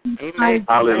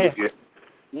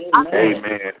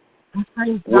 Amen.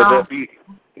 Will there be?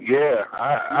 Yeah,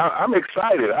 I'm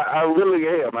excited. I really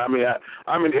am. I mean,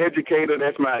 I'm an educator.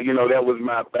 That's my, that was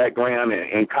my background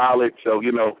in college. So,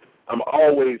 I'm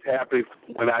always happy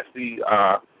when I see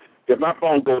if my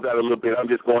phone goes out a little bit, I'm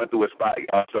just going through a spot,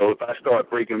 y'all. So if I start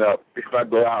breaking up, if I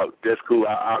go out, that's cool.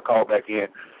 I'll call back in.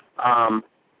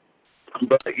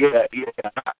 But yeah,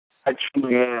 I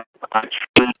truly am.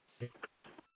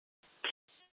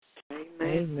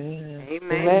 Amen.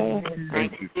 Amen.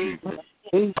 Thank you, Jesus.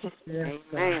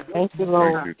 Amen. Thank you,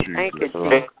 Lord. Thank you,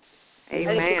 Jesus.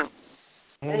 Amen.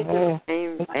 Amen.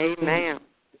 Amen.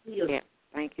 Yeah.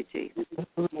 Thank you, Jesus.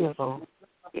 Thank you, Lord.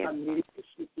 Yeah. Thank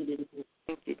you, Jesus.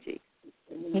 Thank you,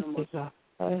 God.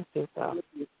 Thank you, God.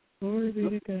 Glory be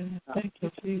to God. Thank you,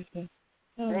 Jesus.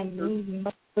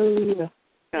 Hallelujah. Hallelujah.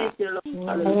 Thank you, Lord.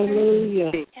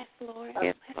 Hallelujah. Yes, Lord.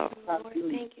 Yes, Lord.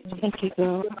 Thank you, Jesus. Thank you,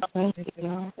 God. Thank you,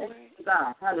 God.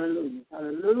 God, hallelujah,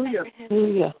 hallelujah.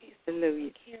 Hallelujah.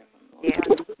 Hallelujah. Yeah.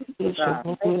 Thank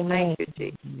you,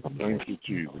 Jesus. Thank you,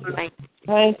 Jesus.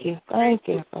 Thank you. Thank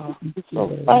you, God. So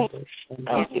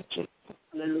thank you, Jesus.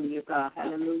 Hallelujah, God,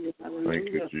 hallelujah, hallelujah. Thank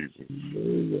you, Jesus.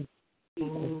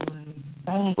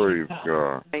 Thank Praise you,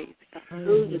 God.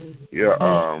 Hallelujah. Yeah.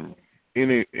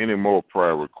 Any more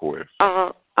prayer requests?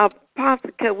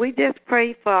 Pastor, could we just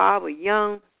pray for our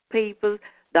young people,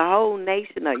 the whole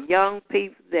nation of young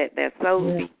people that their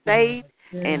souls be saved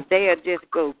and they'll just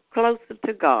go closer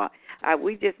to God.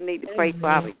 We just need to pray for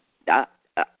our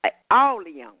all the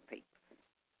young people.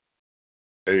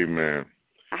 Amen.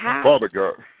 Father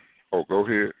God. Oh, go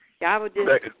ahead. I would just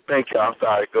Thank you. I'm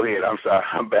sorry. Go ahead. I'm sorry.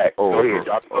 I'm back. Oh, go ahead.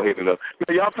 Y'all go ahead.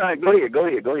 Y'all fine. Go ahead.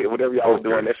 Whatever y'all was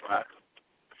doing, that's fine.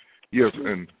 Yes,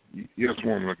 and yes,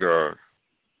 woman of God.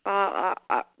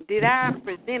 Did I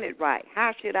present it right?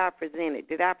 How should I present it?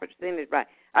 Did I present it right?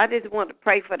 I just want to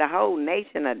pray for the whole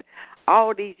nation and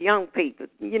all these young people.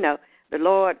 You know, the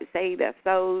Lord to save their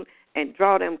souls and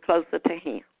draw them closer to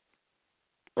Him.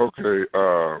 Okay.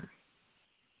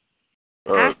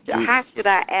 How should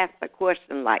I ask a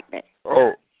question like that?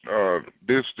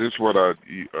 This what I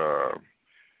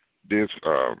this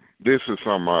is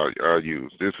something I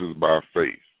use. This is by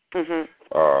faith. Mm-hmm.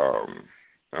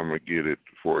 I'm gonna get it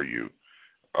for you.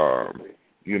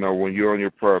 You know, when you're on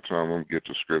your prayer time, I'm gonna get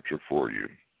the scripture for you.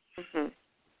 Mm-hmm.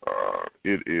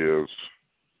 It is.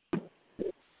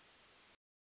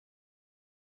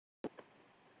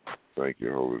 Thank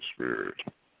you, Holy Spirit.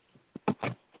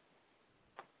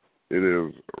 It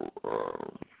is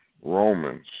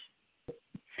Romans.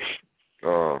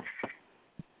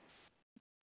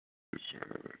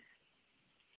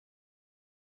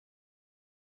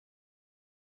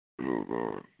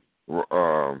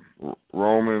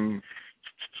 Romans.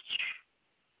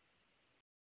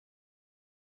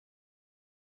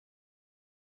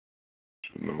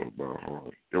 Should know about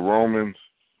heart. Romans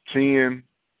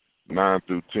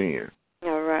 10:9-10.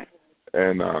 All right.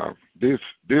 And this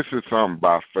is something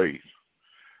by faith.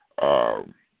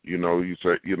 You know, you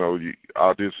say, you know,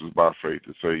 this is by faith.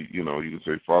 To say, you know, you can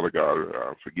say, Father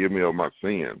God, forgive me of my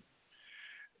sins.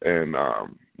 And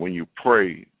when you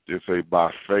pray, just say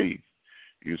by faith.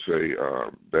 You say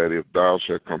that if thou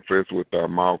shalt confess with thy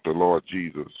mouth the Lord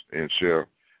Jesus and shalt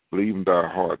believe in thy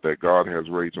heart that God has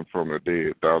raised him from the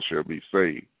dead, thou shalt be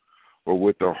saved. For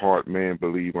with the heart man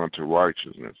believe unto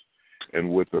righteousness, and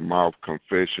with the mouth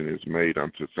confession is made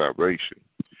unto salvation.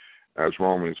 As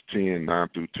Romans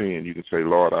 10:9-10, you can say,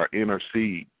 Lord, I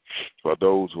intercede for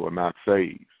those who are not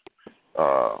saved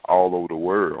all over the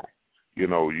world. You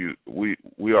know, we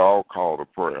are all called to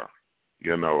prayer.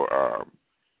 You know,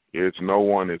 no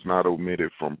one is not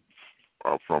omitted from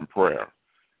prayer.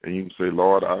 And you can say,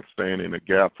 Lord, I stand in the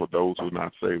gap for those who are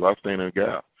not saved. I stand in the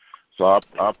gap. So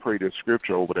I pray this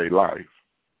scripture over their life.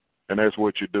 And that's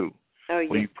what you do. Oh, yeah.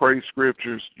 When you pray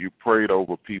scriptures, you pray it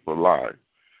over people's lives.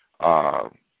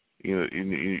 You know,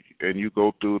 and you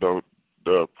go through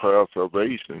the prayer of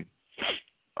salvation.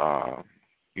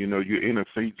 You know, you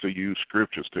intercede, so you use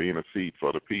scriptures to intercede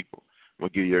for the people. I'm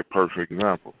going to give you a perfect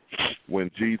example.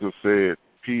 When Jesus said,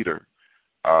 Peter,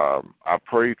 I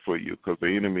prayed for you because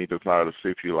the enemy decided to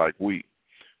sift you like wheat.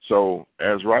 So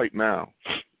as right now,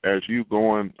 as you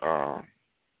going,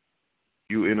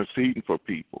 you interceding for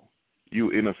people.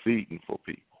 You interceding for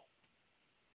people.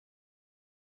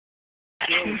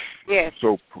 Yes.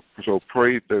 So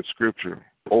pray that scripture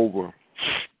over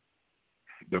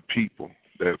the people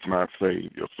that's not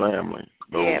saved, your family,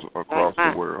 those across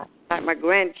the world. Like my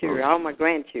grandchildren, all my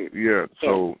grandchildren. Yeah,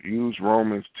 so use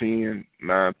Romans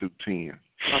 10:9-10.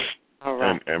 All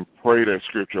right. And pray that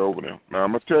scripture over them. Now,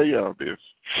 I'm going to tell you all this.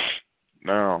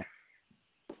 Now,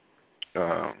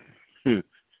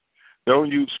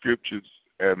 don't use scriptures,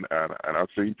 and I've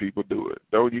seen people do it.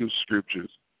 Don't use scriptures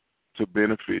to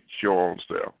benefit your own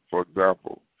self. For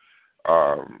example,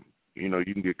 you know,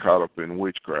 you can get caught up in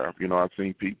witchcraft. You know, I've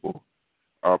seen people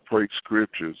pray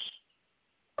scriptures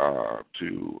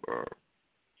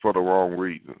for the wrong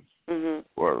reasons. Mm-hmm.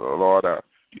 Well, Lord,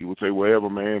 you would say, wherever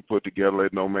man put together,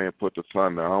 let no man put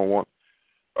asunder. I don't want,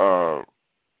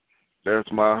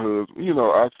 that's my husband. You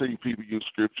know, I've seen people use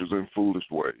scriptures in foolish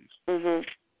ways. Mm-hmm.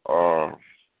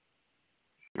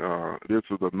 This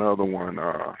is another one.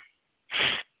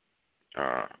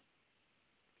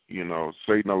 You know,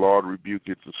 Satan, the Lord rebuke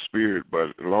it's a spirit,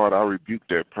 but Lord, I rebuke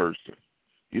that person.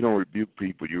 You don't rebuke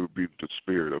people, you rebuke the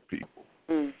spirit of people.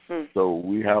 Mm-hmm. So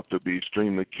we have to be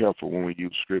extremely careful when we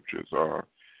use scriptures. I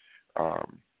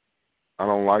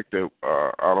don't like that.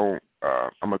 I'm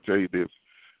going to tell you this.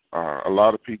 A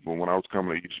lot of people, when I was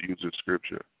coming, used to use this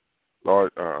scripture,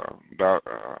 Lord,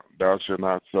 thou shalt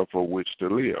not suffer a witch to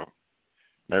live.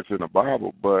 That's in the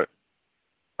Bible, but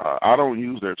I don't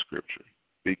use that scripture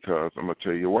because I'm going to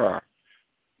tell you why.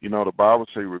 You know, the Bible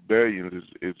says rebellion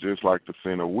is just like the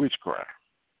sin of witchcraft.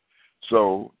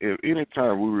 So if any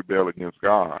time we rebel against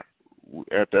God,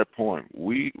 at that point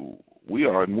we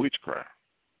are in witchcraft.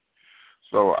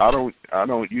 So I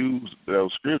don't use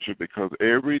those scripture because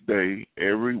every day,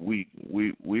 every week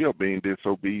we are being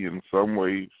disobedient in some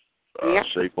way,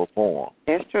 shape or form.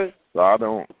 That's true. So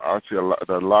I see a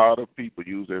lot of people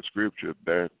use that scripture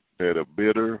that are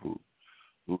bitter, who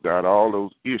got all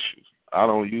those issues. I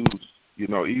don't use, you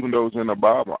know, even though it's in the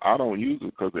Bible, I don't use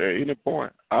it because at any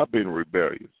point I've been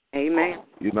rebellious. Amen.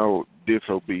 You know,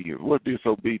 disobedient. What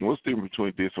disobedient? What's the difference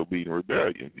between disobedient and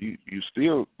rebellion? You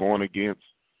still going against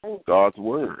God's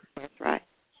word. That's right.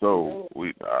 So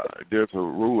there's a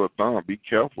rule of thumb: be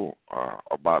careful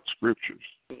about scriptures,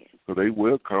 so they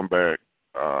will come back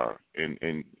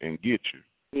and get you.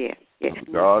 Yes. Yes.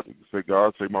 God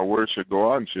say, my word should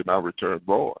go out and should not return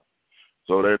void.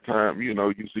 So that time, you know,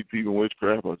 you see people in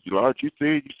witchcraft. Lord, you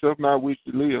said yourself not wish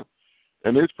to live.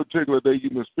 And this particular day,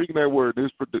 you've been speaking that word.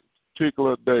 This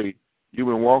particular day, you've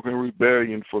been walking in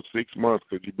rebellion for 6 months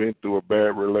because you've been through a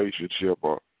bad relationship,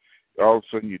 or all of a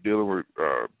sudden you're dealing with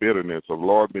bitterness. The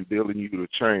Lord been dealing you to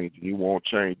change, and you won't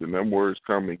change, and them words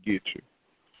come and get you.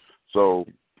 So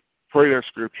pray that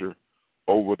scripture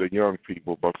over the young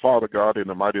people. But Father God, in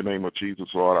the mighty name of Jesus,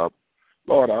 Lord,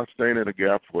 I stand in the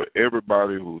gap for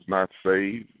everybody who's not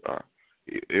saved,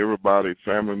 everybody,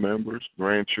 family members,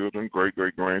 grandchildren,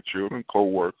 great-great-grandchildren,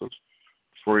 co-workers,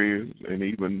 friends, and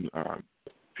even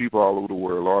people all over the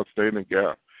world. Lord, stay in the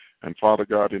gap. And Father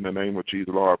God, in the name of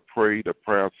Jesus, Lord, I pray the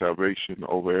prayer of salvation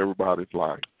over everybody's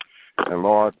life. And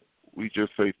Lord, we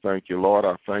just say thank you. Lord,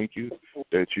 I thank you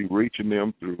that you're reaching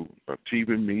them through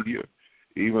TV media,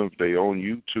 even if they on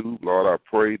YouTube. Lord, I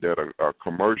pray that a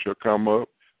commercial come up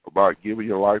about giving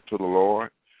your life to the Lord.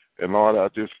 And Lord, I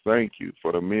just thank you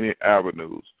for the many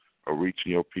avenues of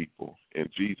reaching your people. In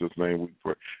Jesus' name we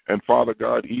pray. And Father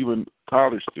God, even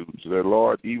college students, that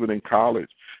Lord, even in college,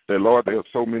 that Lord, there are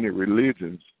so many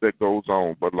religions that goes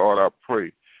on. But Lord, I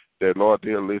pray that Lord,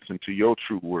 they'll listen to your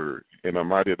true word in the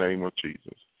mighty name of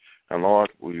Jesus. And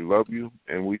Lord, we love you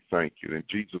and we thank you. In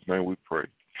Jesus' name we pray.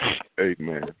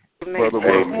 Amen. Brother,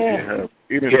 you have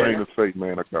anything to say,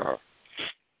 man of God?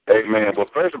 Amen. Well,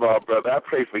 first of all, brother, I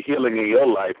pray for healing in your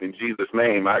life in Jesus'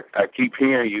 name. I keep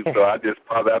hearing you, so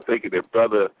Father, I thank you that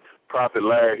Brother Prophet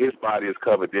Larry, his body is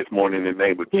covered this morning in the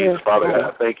name of Jesus. Father,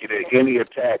 I thank you that any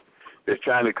attack that's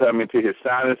trying to come into his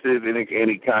sinuses,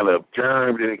 any kind of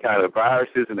germs, any kind of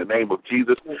viruses, in the name of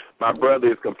Jesus, my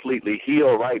brother is completely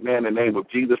healed right now in the name of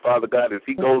Jesus, Father God, as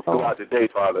he goes throughout the day,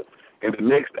 Father. In the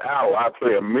next hour, I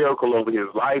pray a miracle over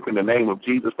his life in the name of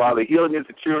Jesus, Father. Healing is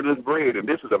the children's bread, and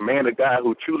this is a man of God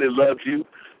who truly loves you.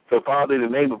 So, Father, in the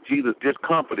name of Jesus,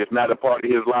 discomfort is not a part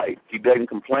of his life. He doesn't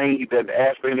complain. He doesn't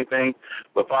ask for anything.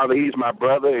 But, Father, he's my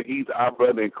brother, and he's our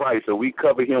brother in Christ. So we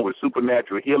cover him with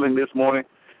supernatural healing this morning.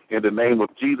 In the name of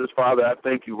Jesus, Father, I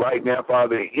thank you right now,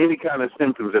 Father, any kind of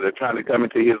symptoms that are trying to come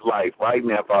into his life right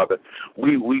now, Father,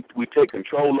 we take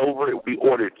control over it. We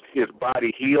order his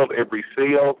body healed, every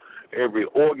cell, every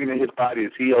organ in his body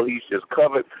is healed. He's just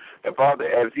covered. And, Father,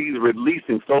 as he's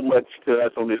releasing so much to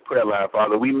us on this prayer line,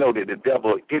 Father, we know that the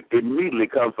devil, it immediately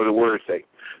comes for the word's sake.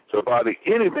 So, Father,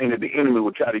 anything that the enemy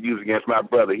will try to use against my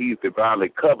brother, he's divinely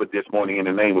covered this morning in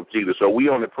the name of Jesus. So we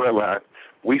on the prayer line.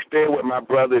 We stand with my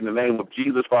brother in the name of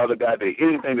Jesus, Father God, that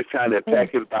anything that's trying to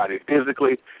attack his body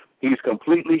physically, he's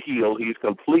completely healed. He's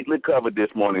completely covered this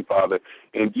morning, Father.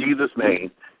 In Jesus'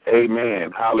 name, amen.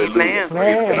 Hallelujah. Amen.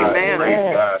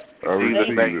 Praise God. I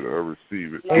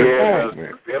receive it. Yeah,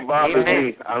 that bothers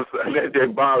me.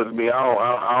 That bothers me.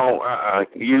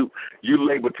 You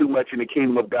labor too much in the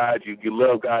kingdom of God. You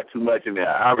love God too much, and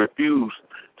I refuse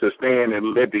to stand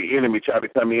and let the enemy try to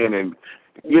come in and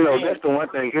You know, that's the one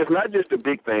thing. It's not just the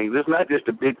big things. It's not just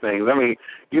the big things. I mean,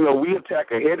 you know, we attack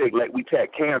a headache like we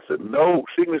attack cancer. No,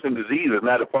 sickness and disease is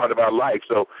not a part of our life.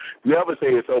 So never say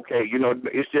it's okay. You know,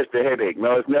 it's just a headache.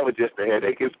 No, it's never just a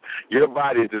headache. It's your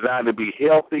body is designed to be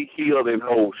healthy, healed, and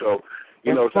whole. So,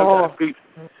 you know,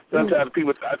 sometimes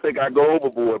people, I think I go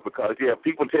overboard because,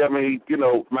 people tell me, you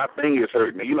know, my thing is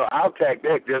hurting. You know, I'll attack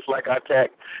that just like I attack,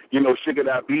 you know, sugar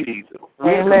diabetes.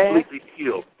 We're completely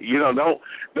healed. You know,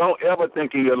 don't ever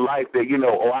think in your life that, you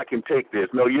know, I can take this.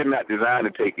 No, you're not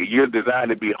designed to take it. You're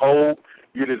designed to be whole.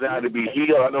 You're designed to be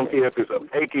healed. I don't care if it's an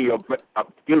ache in your,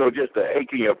 just an ache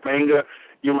in your finger.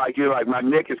 You're like, my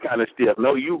neck is kind of stiff.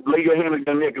 No, you lay your hand on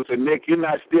your neck and say, Nick, you're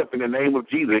not stiff in the name of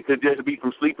Jesus. It could just be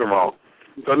from sleeping wrong.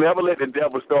 So never let the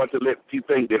devil start to let you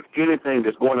think that anything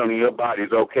that's going on in your body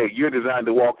is okay. You're designed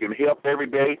to walk in health every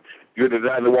day. You're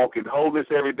designed to walk in wholeness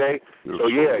every day. So,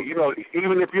 you know,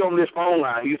 even if you're on this phone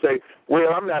line, you say,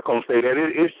 well, I'm not going to say that.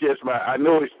 It's just I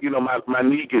know it's, you know, my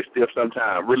knee gets stiff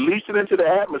sometimes. Release it into the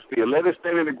atmosphere. Let it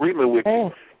stand in agreement with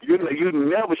you. You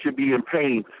never should be in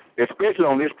pain, especially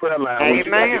on this prayer line. When you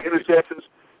got the intercessors,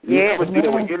 you never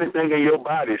deal with anything in your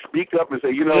body. Speak up and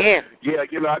say, you know,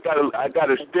 I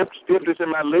got a stiffness in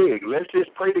my leg. Let's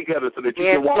just pray together so that you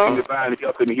can walk in divine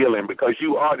health and healing, because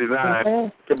you are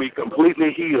designed to be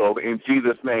completely healed in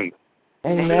Jesus' name.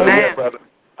 Amen. Brother.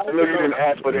 I know you didn't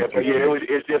ask for that, but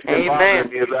it's just been bothering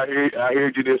me as I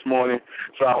heard you this morning.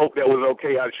 So I hope that was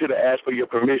okay. I should have asked for your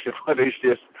permission, but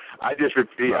I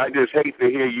just hate to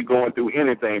hear you going through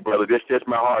anything, brother. That's just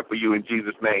my heart for you in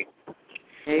Jesus' name.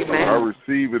 Amen. I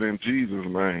receive it in Jesus'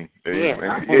 name.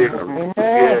 Amen.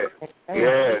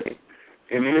 Yes.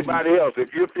 And anybody else, if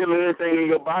you're feeling anything in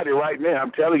your body right now,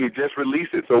 I'm telling you, just release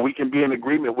it so we can be in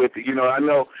agreement with it. You know, I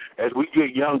know as we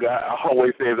get younger, I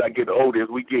always say as I get older, as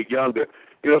we get younger,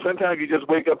 you know, sometimes you just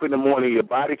wake up in the morning, your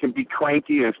body can be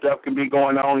cranky and stuff can be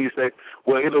going on. You say,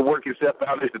 well, it'll work itself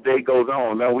out as the day goes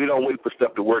on. No, we don't wait for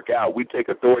stuff to work out. We take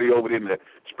authority over it in the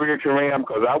spiritual realm,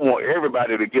 because I want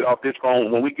everybody to get off this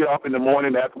phone. When we get off in the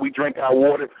morning after we drink our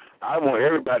water, I want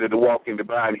everybody to walk in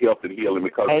divine health and healing,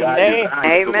 because God is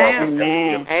designed to walk in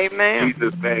health. Amen. In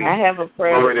Jesus' name. I have a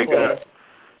prayer request.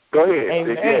 Go ahead.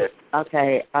 Amen.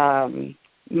 Okay.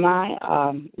 My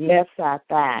left side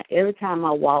thigh, every time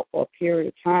I walk for a period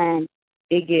of time,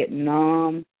 it get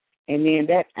numb, and then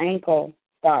that ankle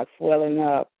starts swelling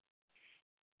up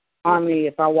on me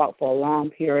if I walk for a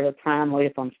long period of time, or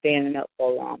if I'm standing up for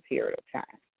a long period of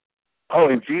time. Oh,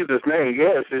 in Jesus' name,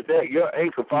 yes. Is that your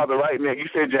ankle, Father, right now? You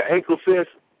said your ankle, sis?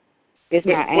 It's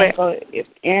my ankle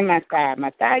and my thigh. My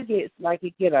thigh gets like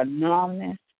it get a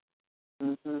numbness.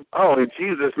 Mm-hmm. Oh, in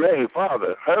Jesus' name,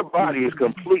 Father, her body is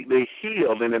completely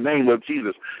healed in the name of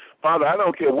Jesus. Father, I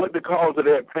don't care what the cause of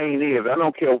that pain is. I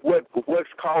don't care what's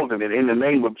causing it in the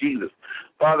name of Jesus.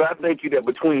 Father, I thank you that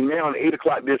between now and 8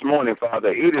 o'clock this morning, Father,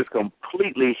 it is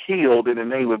completely healed in the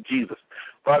name of Jesus.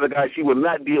 Father God, she will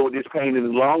not deal with this pain any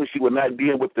longer. She will not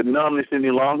deal with the numbness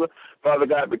any longer. Father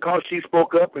God, because she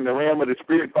spoke up in the realm of the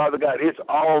Spirit, Father God, it's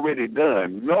already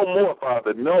done. No more,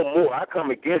 Father, no more. I come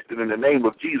against it in the name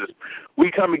of Jesus. We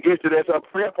come against it as our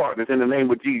prayer partners in the name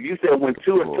of Jesus. You said when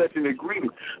two are touching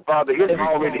agreement, Father, it's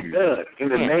already done in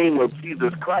the name of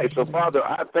Jesus Christ. So, Father,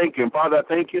 I thank you. Father, I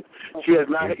thank you. She has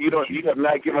not, you have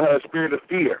not given her a spirit of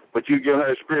fear, but you've given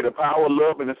her a spirit of power,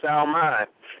 love, and a sound mind.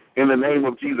 In the name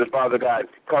of Jesus, Father God,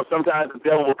 because sometimes the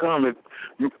devil will come and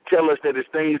tell us that it's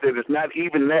things that it's not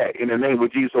even that in the name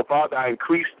of Jesus. So, Father,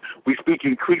 we speak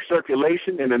increased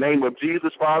circulation in the name of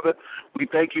Jesus, Father. We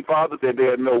thank you, Father, that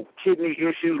there are no kidney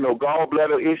issues, no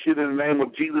gallbladder issues in the name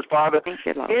of Jesus, Father.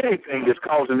 Anything that's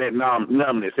causing that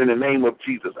numbness in the name of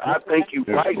Jesus. I thank you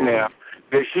right now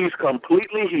that she's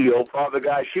completely healed, Father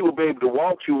God. She will be able to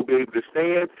walk. She will be able to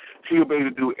stand. She will be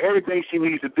able to do everything she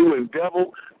needs to do. And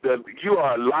devil, you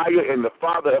are a liar and the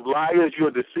father of liars. You're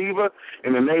a deceiver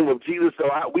in the name of Jesus. So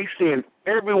we send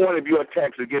every one of your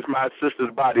attacks against my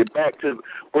sister's body back to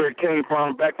where it came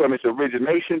from, back from its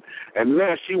origination. And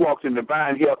now she walks in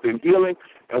divine health and healing.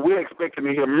 And we're expecting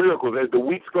to hear miracles. As the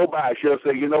weeks go by, she'll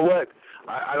say, you know what?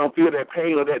 I don't feel that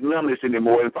pain or that numbness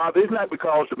anymore. And, Father, it's not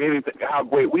because of anything, how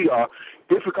great we are.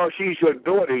 It's because she's your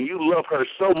daughter and you love her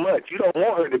so much. You don't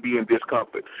want her to be in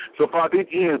discomfort. So, Father, it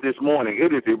ends this morning.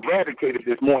 It is eradicated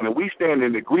this morning. We stand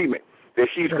in agreement that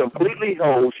she's completely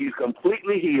whole, she's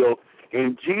completely healed,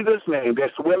 In Jesus' name,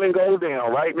 that swelling goes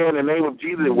down right now in the name of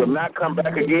Jesus. It will not come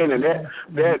back again. And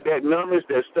that numbness,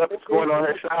 that stuff that's going on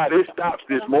her side, it stops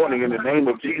this morning in the name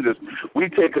of Jesus. We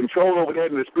take control over that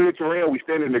in the spiritual realm. We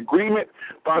stand in agreement.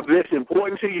 Father, that's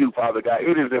important to you, Father God.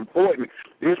 It is important.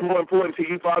 It's more important to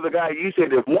you, Father God. You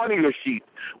said if one of your sheep,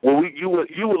 you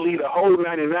will lead a whole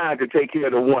 99 to take care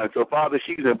of the one. So, Father,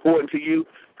 she's important to you.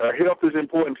 Her health is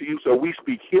important to you, so we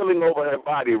speak healing over her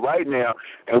body right now,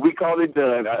 and we call it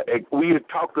done. We have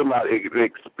talked about an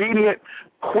expedient,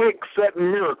 quick,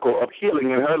 sudden miracle of healing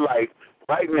in her life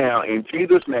right now, in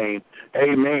Jesus' name.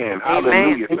 Amen.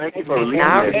 Hallelujah. Thank you for releasing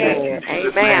that. Amen.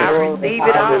 I receive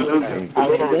it all.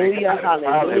 Hallelujah.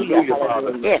 Hallelujah,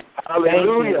 Father. Yes.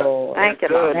 Hallelujah. Thank you,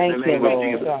 Lord. Thank you, Lord.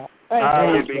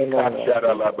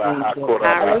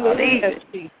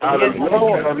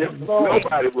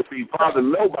 Nobody will be, Father,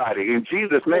 nobody, in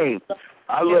Jesus' name.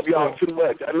 I love y'all too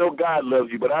much. I know God loves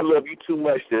you, but I love you too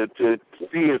much to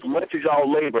see as much as y'all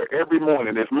labor every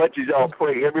morning, as much as y'all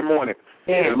pray every morning,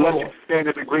 as much as you stand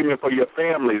in agreement for your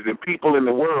families and people in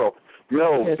the world.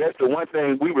 No, that's the one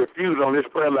thing we refuse on this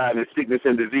prayer line is sickness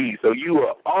and disease. So you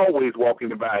are always walking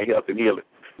divine health and healing.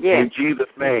 Yes. In Jesus'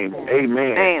 name,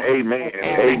 amen, amen,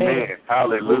 amen.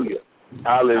 Hallelujah,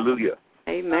 hallelujah.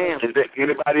 Amen. Is there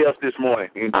anybody else this morning?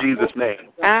 In Jesus'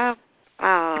 name.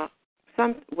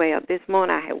 This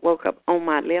morning I had woke up on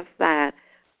my left side,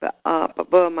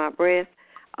 above my breast.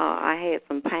 I had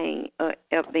some pain up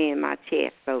there in my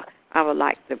chest, so I would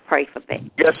like to pray for that.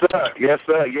 Yes, sir. Yes,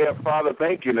 sir. Yeah, Father,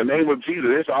 thank you. In the name of Jesus,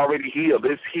 it's already healed.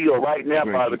 It's healed right now,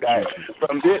 Father God.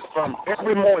 From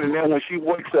every morning now when she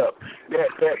wakes up,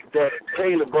 that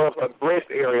pain above her breast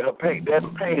area, that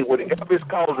pain, whatever is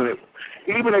causing it,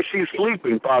 even if she's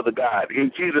sleeping, Father God,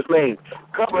 in Jesus' name,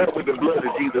 cover her with the blood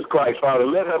of Jesus Christ, Father.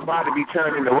 Let her body be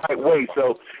turned in the right way.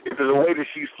 So if there's a way that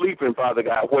she's sleeping, Father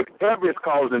God, whatever is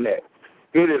causing that,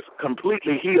 it is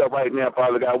completely healed right now,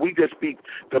 Father God. We just speak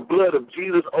the blood of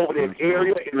Jesus over that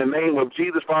area in the name of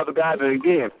Jesus, Father God. And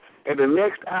again, in the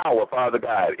next hour, Father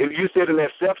God, if you said in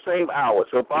that same hour,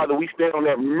 so, Father, we stand on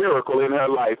that miracle in her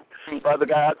life. Father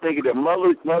God, I think that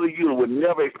Mother Eula would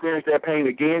never experience that pain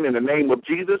again in the name of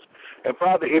Jesus. And,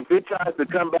 Father, if it tries to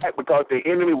come back because the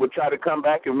enemy would try to come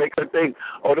back and make her think,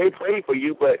 oh, they prayed for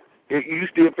you, but you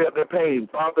still felt that pain.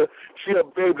 Father,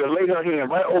 she'll be able to lay her hand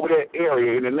right over that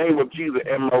area in the name of Jesus,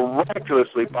 and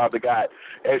miraculously, Father God,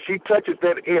 as she touches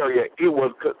that area, it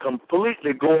will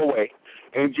completely go away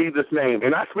in Jesus' name.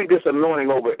 And I speak this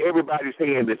anointing over everybody's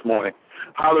hand this morning.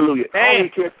 Hallelujah. I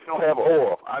don't care if you don't have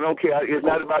oil. I don't care. It's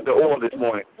not about the oil this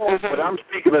morning. But I'm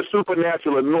speaking a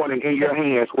supernatural anointing in your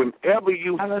hands. Whenever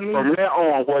you, from now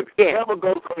on, whatever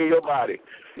goes on in your body,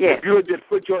 if you would just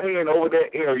put your hand over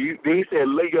that area, he said,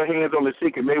 lay your hands on the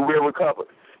sick and they will recover.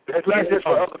 That's not just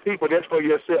for other people, that's for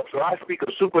yourself. So I speak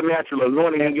a supernatural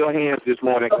anointing in your hands this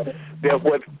morning, that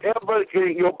whatever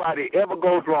in your body ever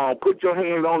goes wrong, put your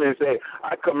hand on it and say,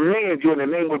 I command you in the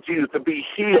name of Jesus to be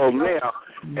healed now,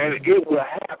 and it will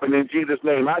happen in Jesus'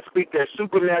 name. I speak that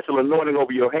supernatural anointing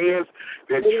over your hands,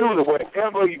 that truly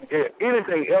whatever,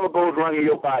 anything ever goes wrong in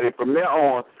your body from now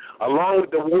on, along with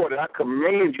the water, I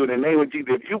command you in the name of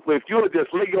Jesus, if you would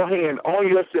just lay your hand on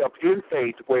yourself in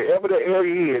faith, wherever the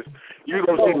area is, you're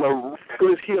going to see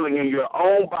miraculous healing in your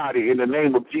own body in the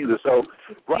name of Jesus. So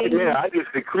right now, I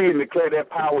just decree and declare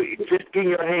that power just in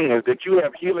your hands, that you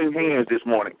have healing hands this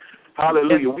morning.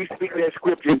 Hallelujah. We speak that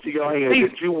scripture into your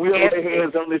hands, that you will lay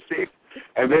hands on the sick,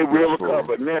 and they will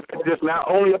recover. And that just not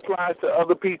only applies to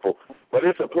other people, but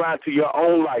it's applied to your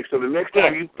own life. So the next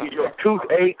time your tooth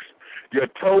aches, your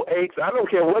toe aches, I don't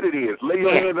care what it is, lay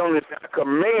your hands on it. I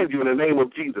command you in the name of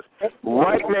Jesus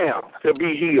right now to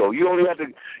be healed. You only have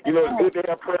to, it's good to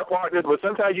have prayer partners, but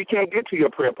sometimes you can't get to your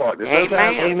prayer partners.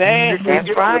 Sometimes you can't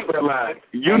get on the prayer line.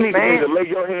 You need to lay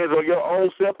your hands on your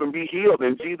own self and be healed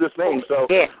in Jesus' name. So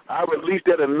I release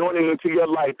that anointing into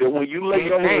your life, that when you lay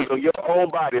your hands on your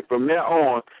own body from now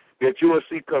on, that you will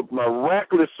see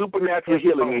miraculous supernatural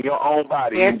healing in your own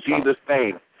body in Jesus'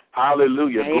 name.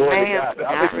 Hallelujah. Glory to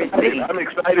God. I'm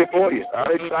excited for you.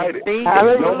 I'm excited.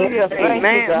 Hallelujah.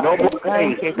 No more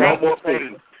pain. No more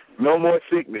pain. No more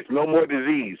sickness. No more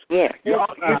disease. Yes.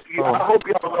 I hope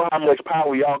y'all know how much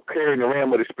power y'all carry in the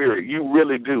realm of the Spirit. You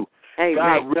really do. Amen.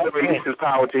 God really releases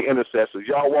power to intercessors.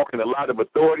 Y'all walk in a lot of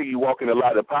authority. You walk in a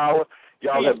lot of power.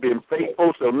 Y'all have been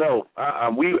faithful, so no, I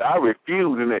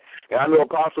refuse. And I know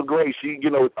Apostle Grace, she,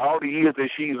 all the years that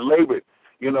she's labored,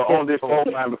 on this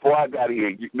phone line before I got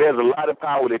here, there's a lot of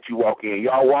power that you walk in.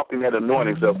 Y'all walk in that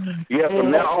anointing. So,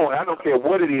 from now on, I don't care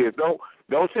what it is.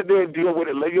 Don't sit there and deal with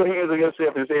it. Lay your hands on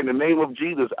yourself and say, in the name of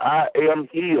Jesus, I am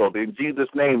healed in Jesus'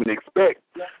 name, and expect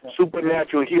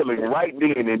supernatural healing right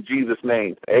then in Jesus'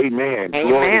 name. Amen.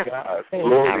 Glory to God.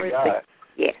 Glory to God.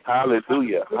 Yes.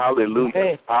 Hallelujah.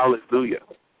 Hallelujah. Hallelujah.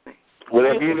 Will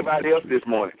there be anybody else this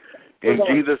morning? In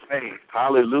Jesus' name.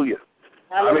 Hallelujah.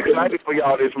 I'm excited for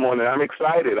y'all this morning. I'm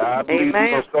excited. I believe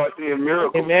we're going to start seeing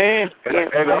miracles. Amen.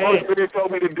 And the Holy Spirit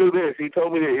told me to do this. He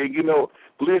told me that,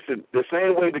 listen, the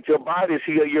same way that your body is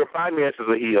healed, your finances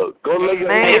are healed. Go lay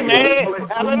your hands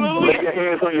lay your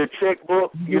hands on your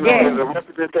checkbook, as a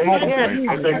representation.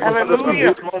 And say, from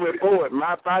this moment forward,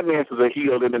 my finances are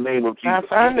healed in the name of Jesus.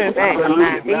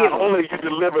 Hallelujah. Not only are you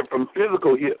delivered from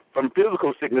physical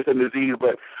sickness and disease,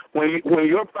 but when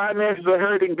your finances are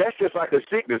hurting, that's just like a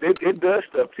sickness. It does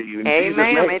stuff to you.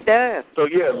 Amen. It does. So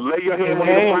lay your hand on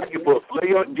your pocketbook.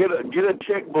 Get a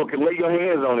checkbook and lay your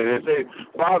hands on it and say,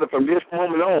 Father, from this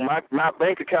moment on, my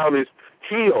bank account is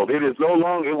healed. It will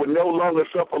no longer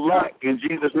suffer lack in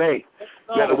Jesus' name.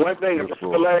 Now, the one thing,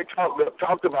 Larry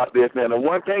talked about this. Now, the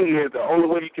one thing is the only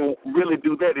way you can really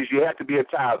do that is you have to be a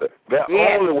tither. The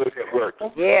only way that works.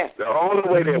 Yes. The only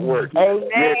way that works. Amen.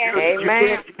 You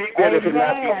can't speak that if it's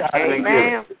not tithing.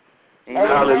 Amen.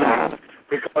 Hallelujah.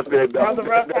 Because that's a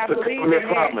covenant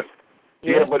promise.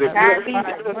 Yeah, but if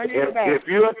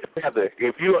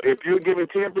you're giving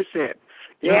 10%,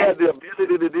 you have the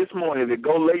ability to this morning to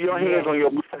go lay your hands on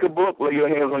your pocketbook, lay your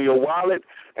hands on your wallet,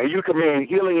 and you command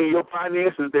healing in your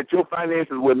finances, that your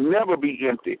finances will never be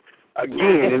empty.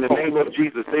 Again, in the name of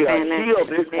Jesus, they are healed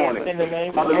this morning.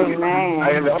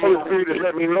 Hallelujah. And the Holy Spirit has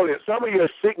let me know that some of your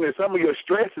sickness, some of your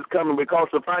stress is coming because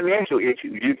of financial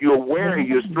issues. You're worried,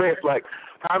 you're stressed, like,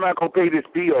 how am I going to pay this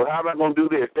bill? How am I going to do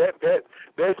this?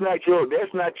 That's not your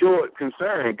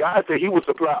concern. God said He will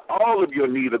supply all of your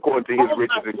needs according to His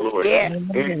riches and glory.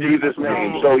 In Jesus'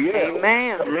 name. So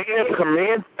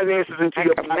command finances into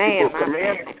your pocketbook.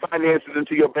 Command finances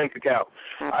into your bank account.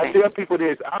 I tell people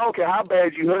this: I don't care how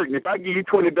bad you hurting. If I give you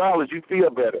 $20, you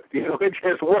feel better. It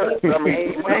just works. I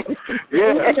mean,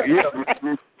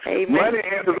 Money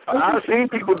answers. I've seen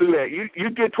people do that. You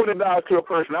get $20 to a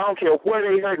person. I don't care where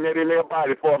they hurting it in their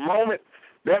body. For a moment,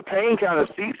 that pain kind of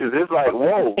ceases. It's like,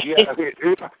 whoa, it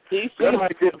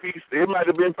might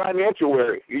have been financial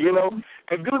worry,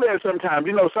 And do that sometimes.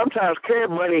 Sometimes carry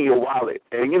money in your wallet,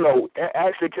 and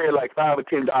actually carry like $5 or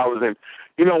 $10.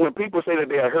 And when people say that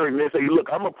they are hurting, they say, look,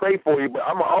 I'm gonna pray for you, but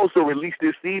I'm gonna also release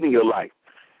this seed in your life.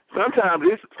 Sometimes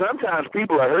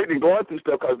people are hurting and going through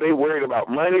stuff because they worried about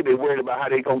money. They worried about how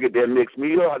they gonna get their next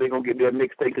meal, how they gonna get their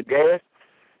next tank of gas.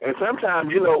 And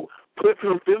sometimes, put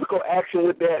some physical action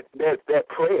with that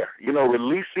prayer.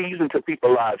 Release seeds into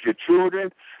people's lives, your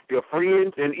children, your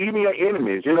friends, and even your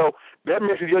enemies. That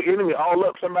messes your enemy all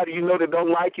up. Somebody that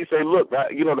don't like you, say, look, the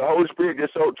Holy Spirit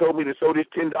just told me to sow this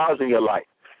 $10 in your life.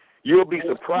 You'll be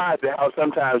surprised at how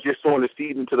sometimes just sowing a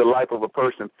seed into the life of a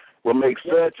person will make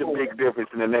such a big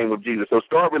difference in the name of Jesus. So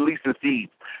start releasing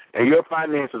seeds, and your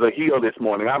finances are healed this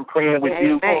morning. I'm praying with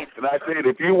you, and I said,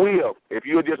 if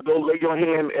you'll just go lay your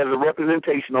hand as a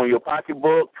representation on your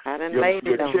pocketbook,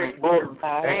 your checkbook,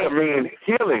 and command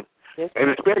healing,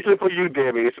 and especially for you,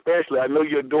 Debbie, I know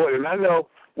your daughter, and I know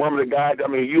woman of God, I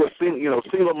mean, you're a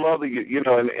single mother,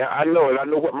 and I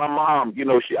know what my mom,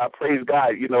 I praise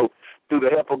God, through the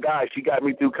help of God, she got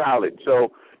me through college.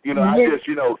 So, I just,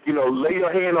 lay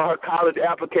your hand on her college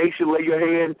application, lay your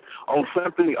hand on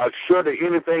something, short of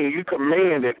anything, and you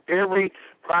command that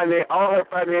all her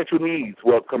financial needs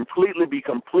will be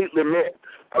completely met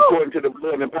according to the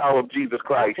blood and power of Jesus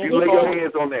Christ. You lay your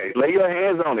hands on that. Lay your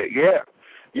hands on it,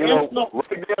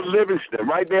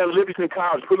 right there in Livingston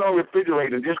College, put on a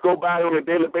refrigerator and just go by on a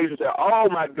daily basis and say, all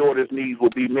my daughter's needs will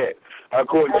be met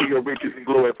according to your riches and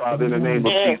glory, Father, in the name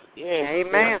of Jesus.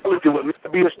 Amen. It will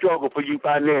not be a struggle for you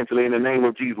financially in the name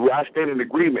of Jesus. I stand in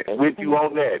agreement with you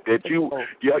on that your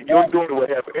daughter will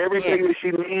have everything that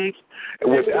she needs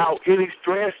without any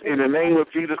stress in the name of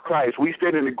Jesus Christ. We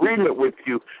stand in agreement with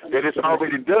you that it's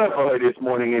already done for her this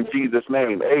morning in Jesus'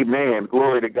 name. Amen.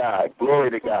 Glory to God.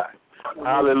 Glory to God.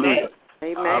 Hallelujah.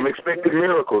 Amen. I'm expecting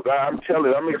miracles. I'm telling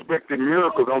you, I'm expecting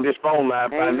miracles on this phone line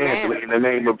financially in the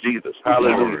name of Jesus.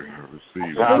 Hallelujah.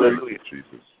 Hallelujah.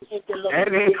 Jesus.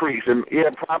 And increase. And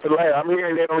Prophet Larry, I'm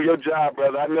hearing that on your job,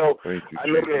 brother. I know that,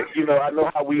 I know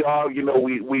how we are, me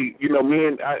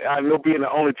and I know being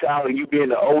the only child and you being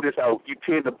the oldest, how you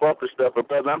tend to bump the stuff, but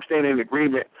brother, I'm standing in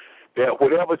agreement that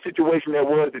whatever situation there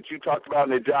was that you talked about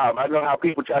in the job, I know how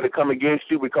people try to come against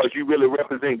you because you really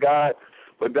represent God.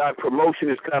 But, Doc, promotion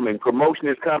is coming. Promotion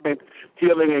is coming.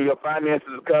 Healing in your finances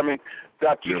is coming.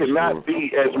 Doc, you cannot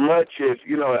be as much as,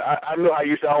 I know how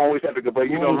you say I always have to go, but,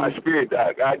 my spirit,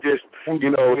 Doc, I just,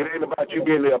 it ain't about you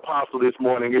being the apostle this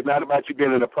morning. It's not about you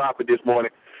being the prophet this morning.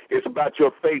 It's about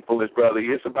your faithfulness, brother.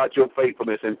 It's about your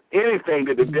faithfulness. And anything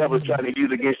that the devil's trying to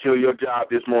use against you or your job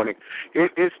this morning,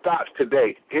 it stops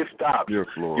today. It stops. Yes,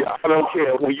 Lord. I don't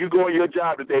care. When you go on your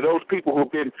job today, those people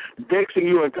who've been vexing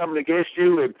you and coming against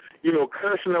you and,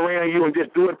 cursing around you and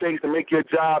just doing things to make your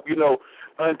job,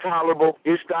 intolerable,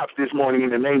 it stops this morning in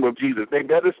the name of Jesus. They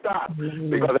better stop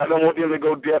because I don't want them to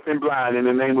go deaf and blind in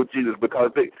the name of Jesus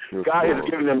because God has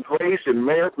given them grace and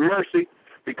mercy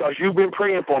because you've been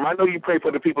praying for them. I know you pray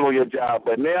for the people on your job,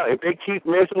 but now if they keep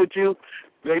messing with you,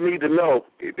 they need to know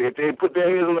if they put their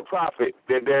hands on the prophet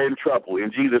that they're in trouble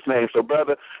in Jesus' name. So,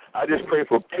 brother, I just pray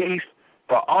for peace.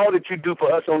 For all that you do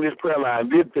for us on this prayer line,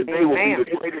 today will be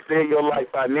the greatest day of your life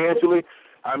financially.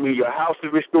 I mean, your house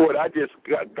is restored.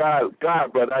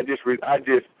 God, brother, I just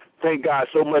thank God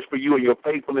so much for you and your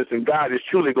faithfulness, and God is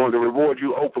truly going to reward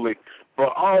you openly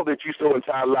for all that you sow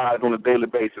into our lives on a daily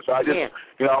basis. So I just,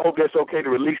 I hope that's okay to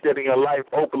release that in your life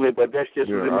openly, but that's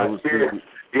just within my spirit.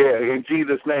 Yeah, in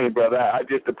Jesus' name, brother, I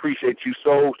just appreciate you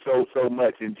so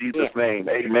much in Jesus' name.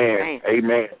 Amen.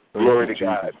 Amen. Glory to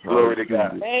God. Glory to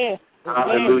God.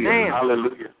 Hallelujah.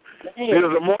 Hallelujah. It is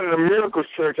a morning of miracles,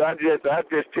 church. I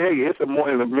just tell you, it's a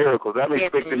morning of miracles. I'm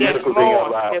expecting miracles in your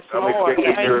lives. I'm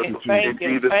expecting miracles in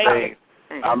Jesus' name.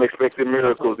 I'm expecting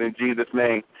miracles in Jesus'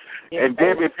 name. And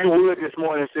Debbie, if you would this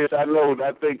morning, sis, I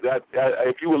think that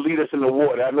if you would lead us in the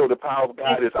water, I know the power of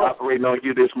God is operating on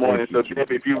you this morning. So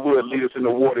Debbie, if you would lead us in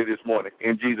the water this morning,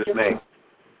 in Jesus' name.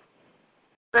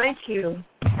 Thank you.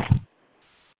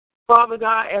 Father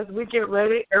God, as we get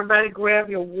ready, everybody grab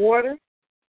your water.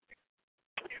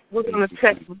 We're going to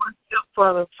take one step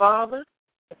for the Father.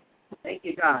 Thank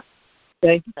you, God.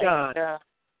 Thank you, God.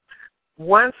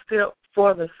 One step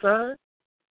for the Son.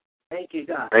 Thank you,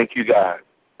 God. Thank you, God.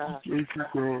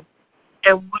 And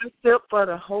one step for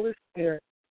the Holy Spirit.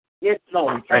 Yes,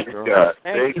 Lord. Thank you, God.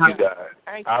 Thank you,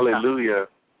 God. Hallelujah.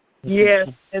 Yes,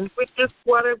 and with this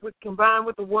water, combined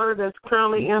with the word that's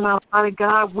currently in our body,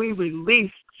 God, we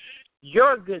release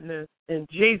your goodness in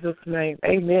Jesus' name.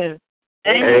 Amen.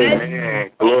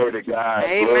 Amen. Glory to God.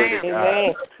 Amen. Glory to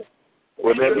God.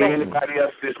 Will there be anybody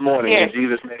else this morning in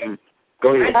Jesus' name?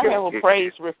 Go ahead. I have a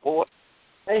praise report.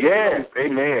 Yes.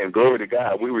 Amen. Glory to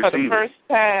God. We receive it. For the first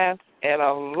time in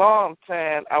a long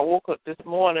time, I woke up this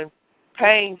morning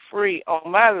pain-free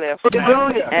on my left side.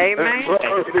 Hallelujah. Amen.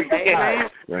 Amen.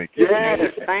 Thank you. Yes.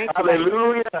 Thank you.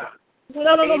 Hallelujah.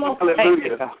 No.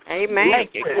 Hallelujah. Amen.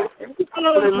 Thank you.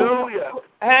 Hallelujah.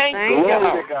 Thank you.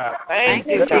 Glory to God. Thank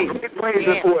you. Praise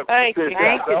report. Thank you.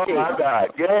 Oh, my God.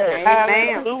 Yes.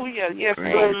 Hallelujah. Yes.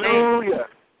 Hallelujah.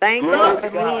 Thank you.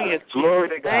 Hallelujah. Glory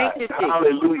to God. Thank you,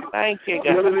 Hallelujah. Thank you,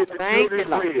 God. Thank you,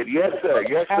 Lord. Yes, sir.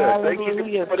 Yes, sir. Thank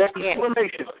you for that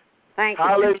explanation. Thank you.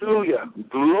 Hallelujah.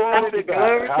 Glory to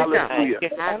God. Hallelujah.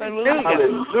 Hallelujah.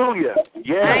 Hallelujah.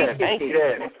 Yes. Thank you.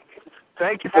 Yes.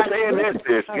 Thank you for saying that,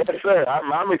 sis. Yes, sir.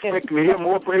 I'm expecting to hear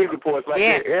more praise reports like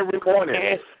that every morning.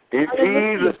 Yes. In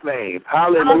Jesus' name.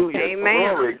 Hallelujah.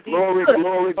 Amen.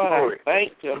 Glory.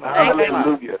 Thank you.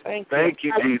 Hallelujah. Thank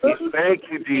you, Jesus. Thank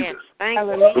you, Jesus.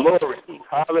 Glory.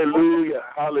 Hallelujah.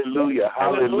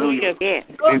 Hallelujah. Yes.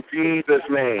 In Jesus'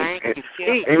 name. Thank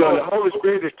you, And, the Holy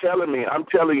Spirit is telling me, I'm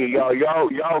telling you,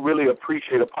 y'all really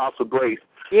appreciate Apostle Grace.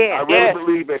 Yeah. I really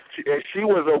believe that she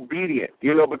was obedient,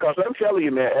 because I'm telling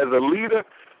you, man, as a leader,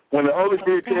 when the Holy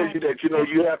Spirit tells you that,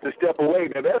 you have to step away,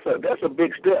 now that's a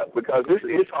big step because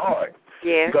it's hard.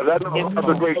 Yeah. Because I know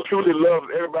Apostle Grace truly loves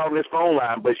everybody on this phone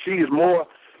line, but she was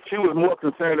more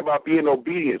concerned about being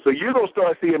obedient. So you're going to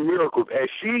start seeing miracles. As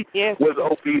she was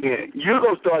obedient, you're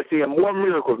going to start seeing more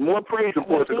miracles, more praise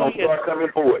reports are going to start coming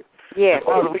forward. Yes.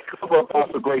 Father, we cover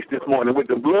Apostle Grace this morning with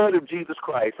the blood of Jesus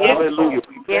Christ. Hallelujah.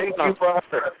 We thank you for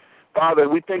her. Father,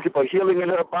 we thank you for healing in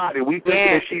her body. We thank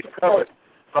you that she's covered.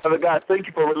 Father God, thank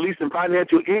you for releasing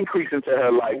financial increase into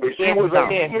her life. If she was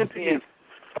obedient to you,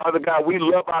 Father God, we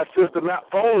love our sister not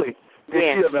only is she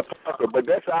an apostle, but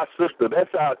that's our sister.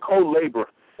 That's our co-laborer.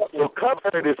 So cover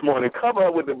her this morning. Cover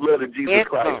her with the blood of Jesus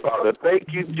Christ, Father.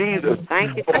 Thank you, Jesus.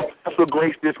 Thank you. For Apostle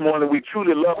Grace this morning. We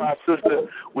truly love our sister.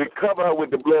 We cover her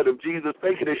with the blood of Jesus.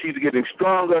 Thank you that she's getting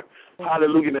stronger.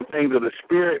 Hallelujah, in the things of the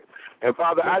Spirit. And,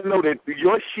 Father, I know that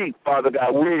your sheep, Father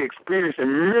God, we're experiencing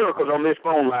miracles on this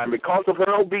phone line because of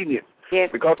her obedience. Yes.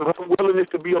 Because of her willingness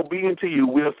to be obedient to you,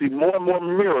 we'll see more and more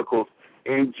miracles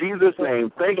in Jesus'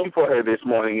 name. Thank you for her this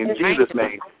morning in Jesus'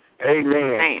 name.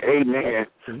 Amen. Amen.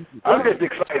 I'm just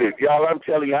excited, y'all. I'm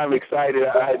telling you, I'm excited.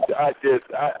 I just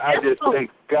thank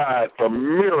God for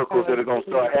miracles that are going to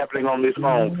start happening on this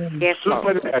phone,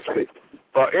 supernaturally.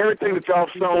 For everything that y'all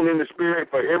sown in the spirit,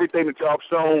 for everything that y'all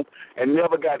sown and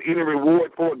never got any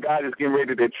reward for it, God is getting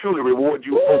ready to truly reward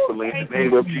you openly in the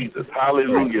name of Jesus.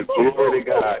 Hallelujah. Glory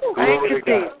to God. Glory to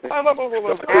God.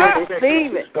 I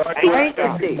receive it.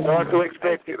 Start to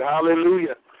expect it.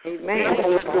 Hallelujah. Amen.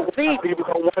 People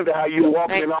going to wonder how you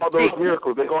walking in all those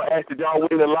miracles. They're going to ask, did y'all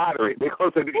win the lottery?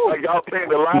 Because like y'all saying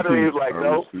the lottery is like,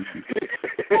 no.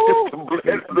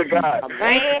 Bless the God.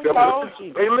 Hey,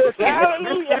 listen,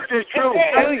 this is true.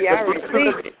 I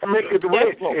receive it. Make it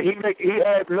rich, and he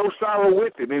has no sorrow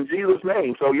with it in Jesus'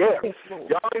 name. So, yeah,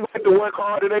 y'all ain't have to work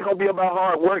hard. It ain't going to be about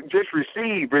hard work. Just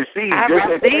receive. I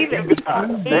receive it.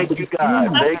 Thank you,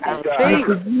 God. Thank you,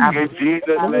 God. In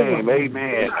Jesus' name,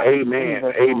 amen.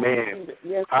 Amen. Amen.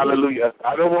 Hallelujah.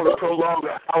 I don't want to prolong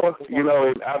the hour,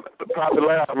 and I'm probably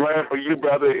learning for you,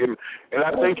 brother, and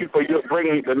I thank you for your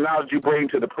bringing the knowledge you bring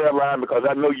to the prayer line, because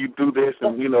I know you do this,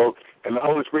 and and the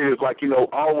Holy Spirit is like,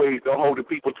 always don't hold the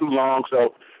people too long.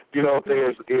 So,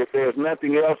 if there's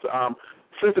nothing else,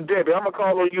 Sister Debbie, I'm gonna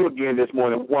call on you again this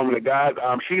morning, woman of God.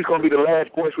 She's gonna be the last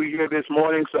voice we hear this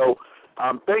morning. So.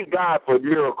 Thank God for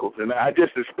miracles, and I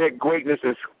just expect greatness,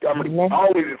 and I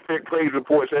always expect praise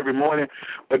reports every morning.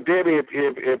 But Debbie,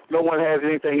 if no one has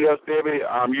anything else, Debbie,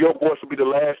 your voice will be the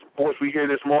last voice we hear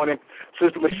this morning.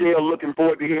 Sister Michelle, looking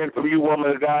forward to hearing from you, woman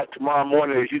of God, tomorrow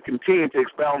morning as you continue to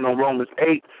expound on Romans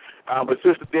 8. But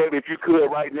Sister Debbie, if you could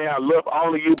right now, I love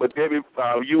all of you, but Debbie,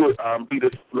 you would be the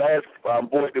last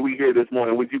voice that we hear this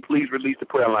morning. Would you please release the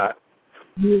prayer line?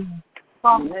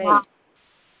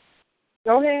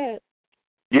 Go ahead.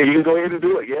 Yeah, you can go ahead and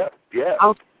do it. Yeah.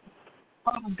 Oh,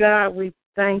 God, we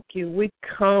thank you. We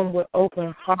come with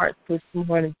open hearts this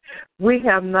morning. We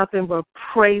have nothing but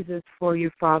praises for you,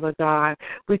 Father God.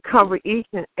 We cover each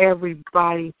and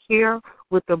everybody here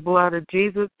with the blood of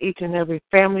Jesus, each and every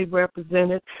family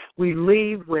represented. We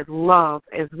leave with love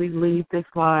as we leave this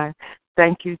line.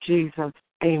 Thank you, Jesus.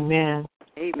 Amen.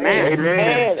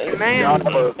 Amen.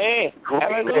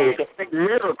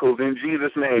 Miracles in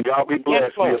Jesus' name. Y'all be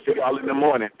blessed. We'll see y'all in the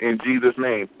morning in Jesus'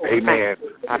 name. Amen.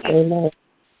 Amen.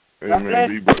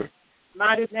 Be blessed.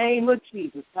 Mighty name of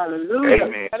Jesus. Hallelujah.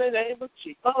 Amen. Mighty name of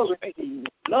Jesus.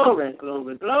 Glory,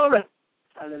 glory, glory.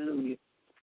 Hallelujah.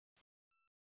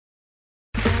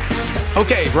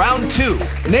 Okay, round 2.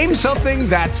 Name something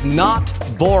that's not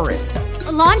boring.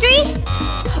 A laundry?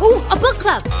 Ooh, a book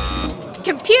club.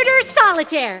 Computer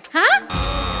solitaire, huh?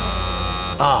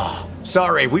 Ah,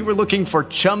 sorry, we were looking for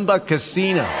Chumba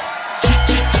Casino.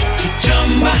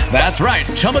 That's right,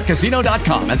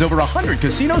 ChumbaCasino.com has over 100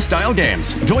 casino-style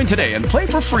games. Join today and play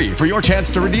for free for your chance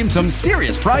to redeem some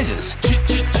serious prizes.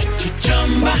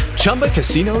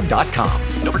 ChumbaCasino.com.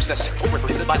 No purchase necessary. Void where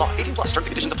prohibited by law. 18+ terms and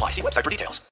conditions apply. See website for details.